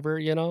alchemy or whatever,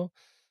 Yeah.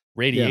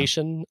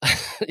 radiation,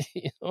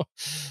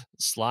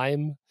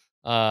 slime,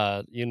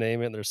 you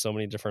name it. There's so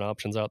many different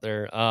options out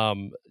there.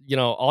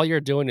 All you're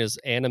doing is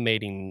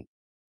animating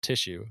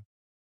tissue,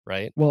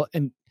 right? Well,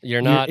 and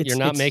You're you're not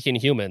it's making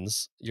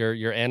humans.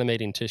 You're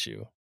animating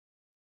tissue.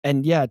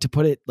 and yeah, to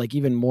put it like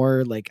even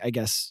more like, I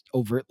guess,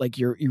 overt, like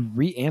you're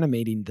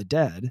reanimating the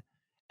dead,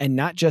 and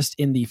not just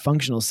in the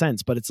functional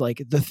sense, but it's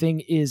like the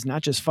thing is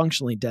not just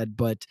functionally dead,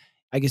 but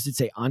I guess you'd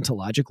say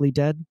ontologically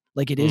dead.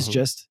 Like it is Mm-hmm.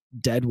 just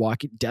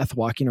death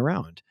walking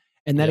around.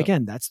 And that Yep.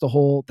 again, that's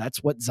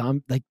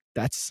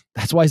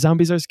that's why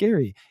zombies are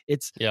scary.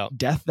 It's Yeah.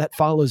 death that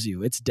follows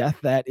you. It's death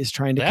that is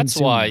trying to That's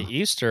consume why you.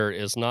 Easter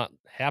is not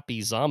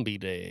Happy Zombie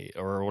Day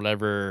or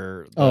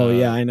whatever Oh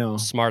yeah, the I know.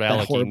 smart That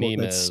alecky horrible, meme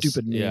that is.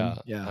 stupid Yeah, meme.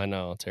 Yeah. I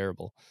know,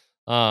 terrible.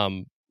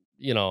 Um,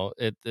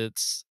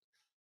 it's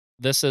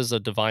this is a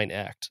divine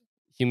act.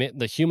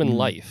 The human Mhm.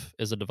 life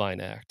is a divine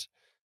act.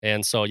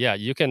 And so yeah,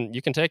 you can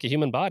take a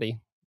human body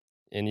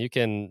and you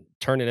can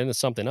turn it into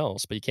something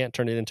else, but you can't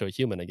turn it into a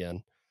human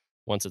again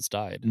once it's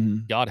died.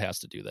 Mhm. God has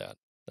to do that.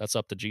 That's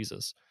up to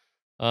Jesus.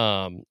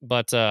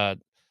 But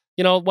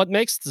what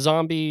makes the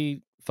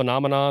zombie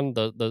phenomenon,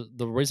 the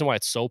reason why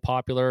it's so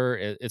popular,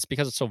 it's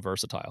because it's so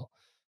versatile.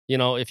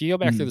 If you go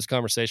back through Mhm. this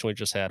conversation we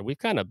just had, we've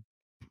kind of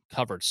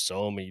covered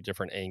so many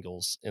different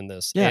angles in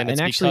this, Yeah, and and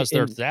it's actually because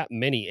there's in that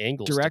many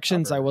angles to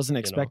directions I cover. wasn't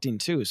expecting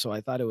too. So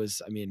I thought it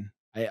was, I mean,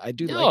 I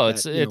do like No,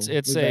 that,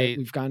 it's a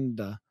we've gone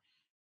to,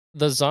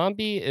 the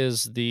zombie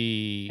is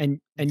the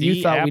and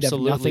you thought we'd have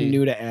nothing absolutely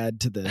new to add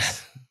to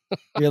this.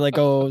 You're like,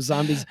 oh, Hey,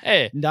 zombies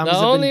have been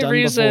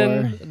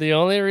done before. the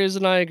only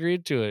reason I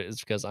agreed to it is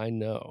because I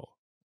know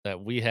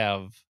that we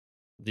have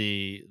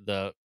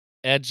the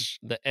edge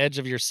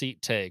of your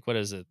seat take. What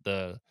is it?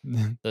 The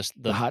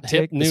hot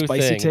hip take, new the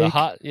spicy thing. take. The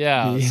hot,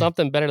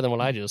 something better than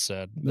what I just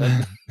said.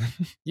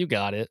 You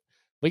got it.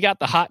 We got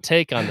the hot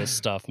take on this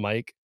stuff,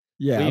 Mike.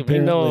 Yeah, we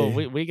know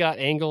we got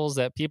angles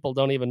that people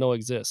don't even know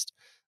exist.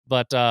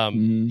 But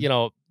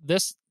the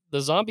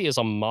zombie is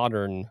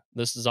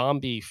this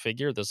zombie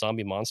figure, the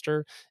zombie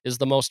monster is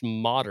the most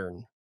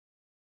modern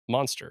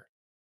monster,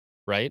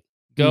 right?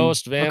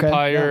 Ghost,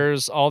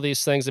 vampires, all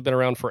these things have been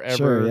around forever.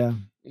 Sure, yeah.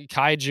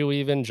 Kaiju,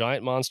 even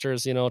giant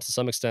monsters, to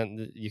some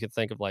extent you could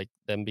think of like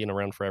them being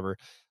around forever.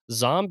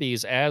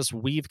 Zombies, as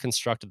we've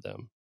constructed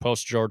them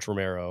post George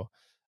Romero,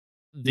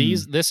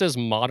 this is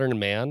modern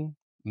man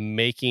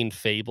making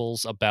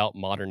fables about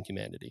modern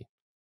humanity.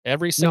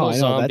 Every single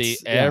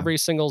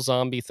single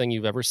zombie thing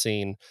you've ever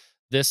seen,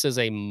 this is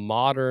a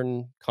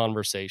modern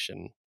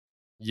conversation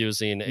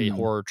using a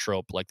horror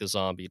trope like the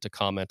zombie to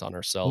comment on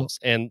ourselves.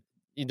 And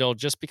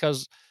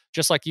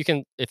just like you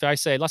can, if I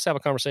say, let's have a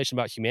conversation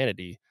about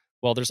humanity,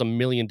 well, there's a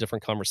million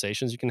different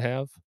conversations you can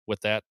have with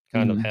that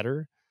kind of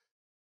header.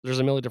 There's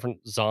a million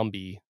different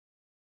zombie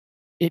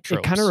It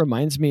kind of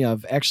reminds me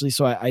of, actually,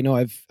 so I know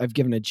I've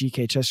given a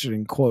G.K.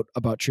 Chesterton quote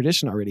about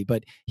tradition already,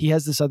 but he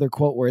has this other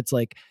quote where it's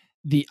like,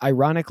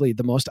 ironically,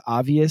 the most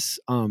obvious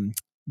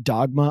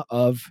dogma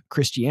of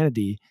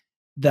Christianity,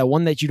 the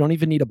one that you don't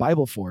even need a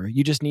Bible for,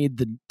 you just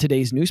need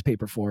today's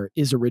newspaper for,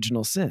 is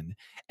original sin.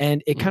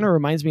 And it kind of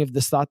reminds me of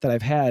this thought that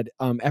I've had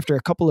after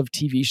a couple of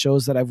TV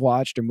shows that I've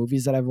watched or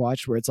movies that I've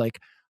watched, where it's like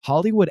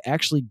Hollywood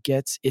actually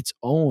gets its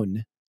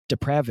own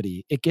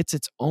depravity. It gets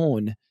its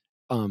own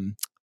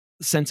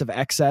sense of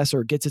excess,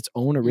 or gets its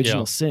own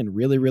original sin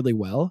really, really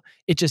well.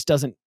 It just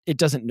doesn't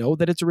know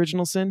that it's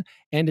original sin,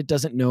 and it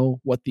doesn't know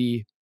what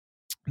the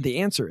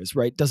answer is,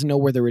 right? Doesn't know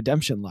where the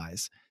redemption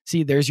lies.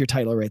 See, there's your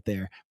title right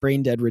there,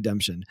 Brain Dead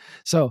Redemption.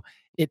 So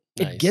it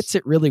gets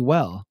it really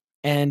well.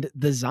 And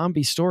the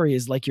zombie story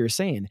is, like you're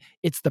saying,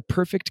 it's the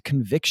perfect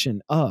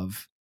conviction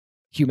of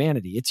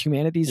humanity. It's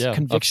humanity's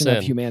conviction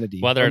of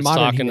humanity. Whether it's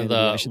talking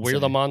to we're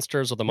the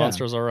monsters or the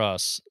monsters are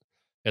us,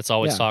 it's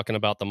always talking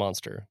about the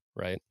monster,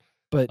 right?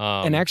 But,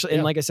 and actually,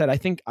 and like I said, I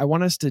think I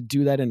want us to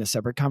do that in a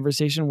separate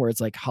conversation where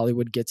it's like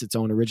Hollywood gets its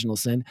own original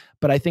sin.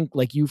 But I think,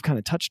 like you've kind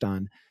of touched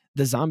on,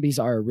 the zombies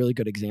are a really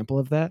good example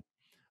of that.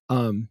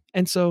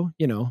 And so,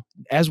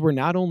 as we're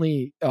not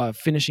only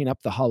finishing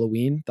up the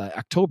Halloween, the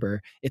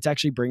October, it's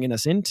actually bringing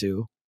us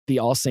into the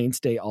All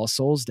Saints Day, All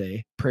Souls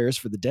Day, prayers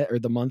for the dead, or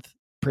the month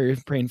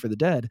praying for the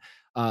dead.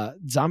 The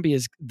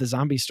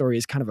zombie story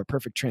is kind of a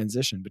perfect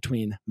transition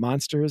between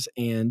monsters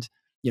and,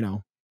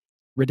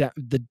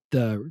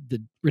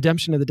 the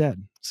redemption of the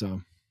dead.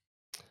 So,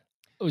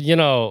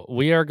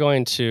 we are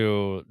going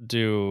to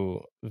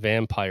do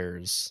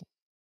vampires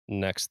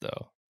next,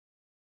 though.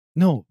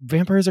 No,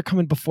 vampires are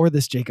coming before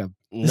this, Jacob.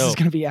 This is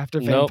going to be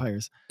after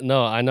vampires.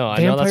 No, I know. I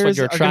know that's what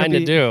you're trying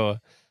to do.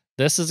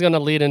 This is going to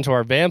lead into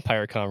our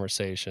vampire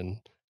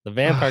conversation. The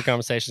vampire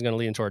conversation is going to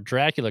lead into our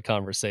Dracula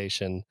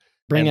conversation.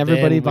 Bring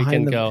everybody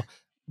behind the... go.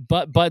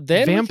 But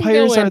then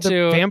vampires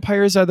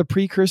are the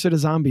precursor to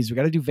zombies. We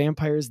got to do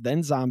vampires,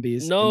 then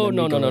zombies. No.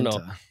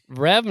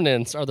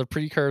 Revenants are the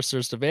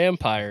precursors to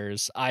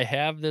vampires. I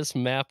have this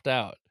mapped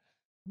out.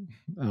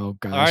 Oh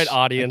gosh! All right,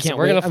 audience,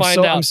 we're gonna find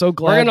out. I'm so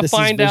glad. We're gonna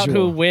find out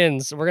who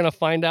wins. We're gonna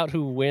find out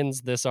who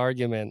wins this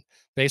argument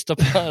based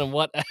upon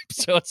what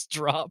episodes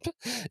drop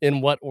in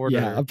what order.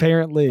 Yeah,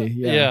 apparently.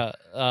 Yeah.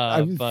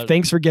 But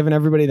thanks for giving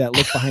everybody that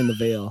look behind the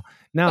veil.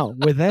 Now,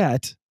 with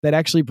that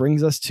actually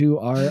brings us to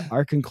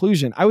our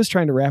conclusion. I was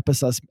trying to wrap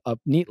us up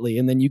neatly,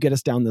 and then you get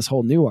us down this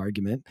whole new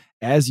argument,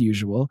 as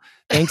usual.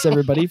 Thanks,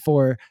 everybody,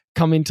 for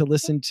coming to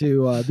listen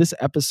to this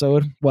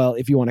episode. Well,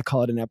 if you want to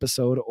call it an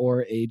episode,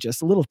 or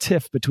just a little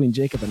tiff between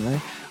Jacob and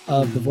I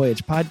of the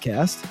Voyage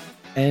podcast.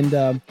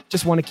 And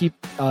just want to keep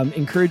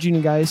encouraging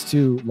you guys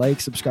to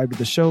subscribe to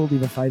the show,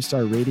 leave a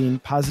 5-star rating,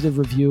 positive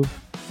review.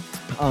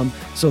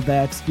 So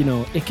that,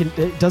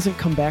 it doesn't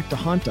come back to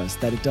haunt us,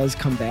 that it does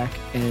come back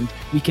and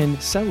we can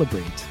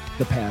celebrate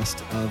the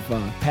past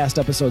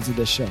episodes of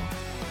this show.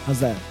 How's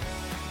that?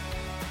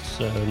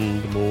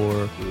 Send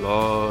more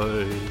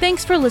lies.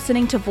 Thanks for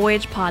listening to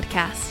Voyage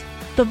Podcast.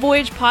 The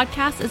Voyage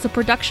Podcast is a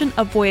production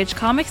of Voyage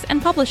Comics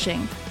and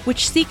Publishing,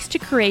 which seeks to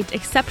create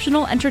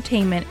exceptional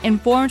entertainment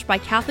informed by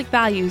Catholic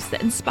values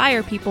that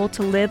inspire people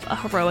to live a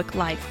heroic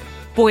life.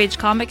 Voyage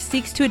Comics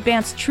seeks to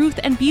advance truth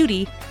and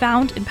beauty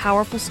found in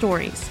powerful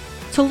stories.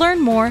 To learn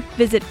more,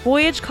 visit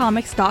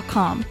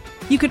voyagecomics.com.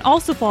 You can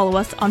also follow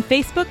us on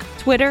Facebook,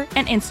 Twitter,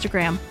 and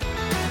Instagram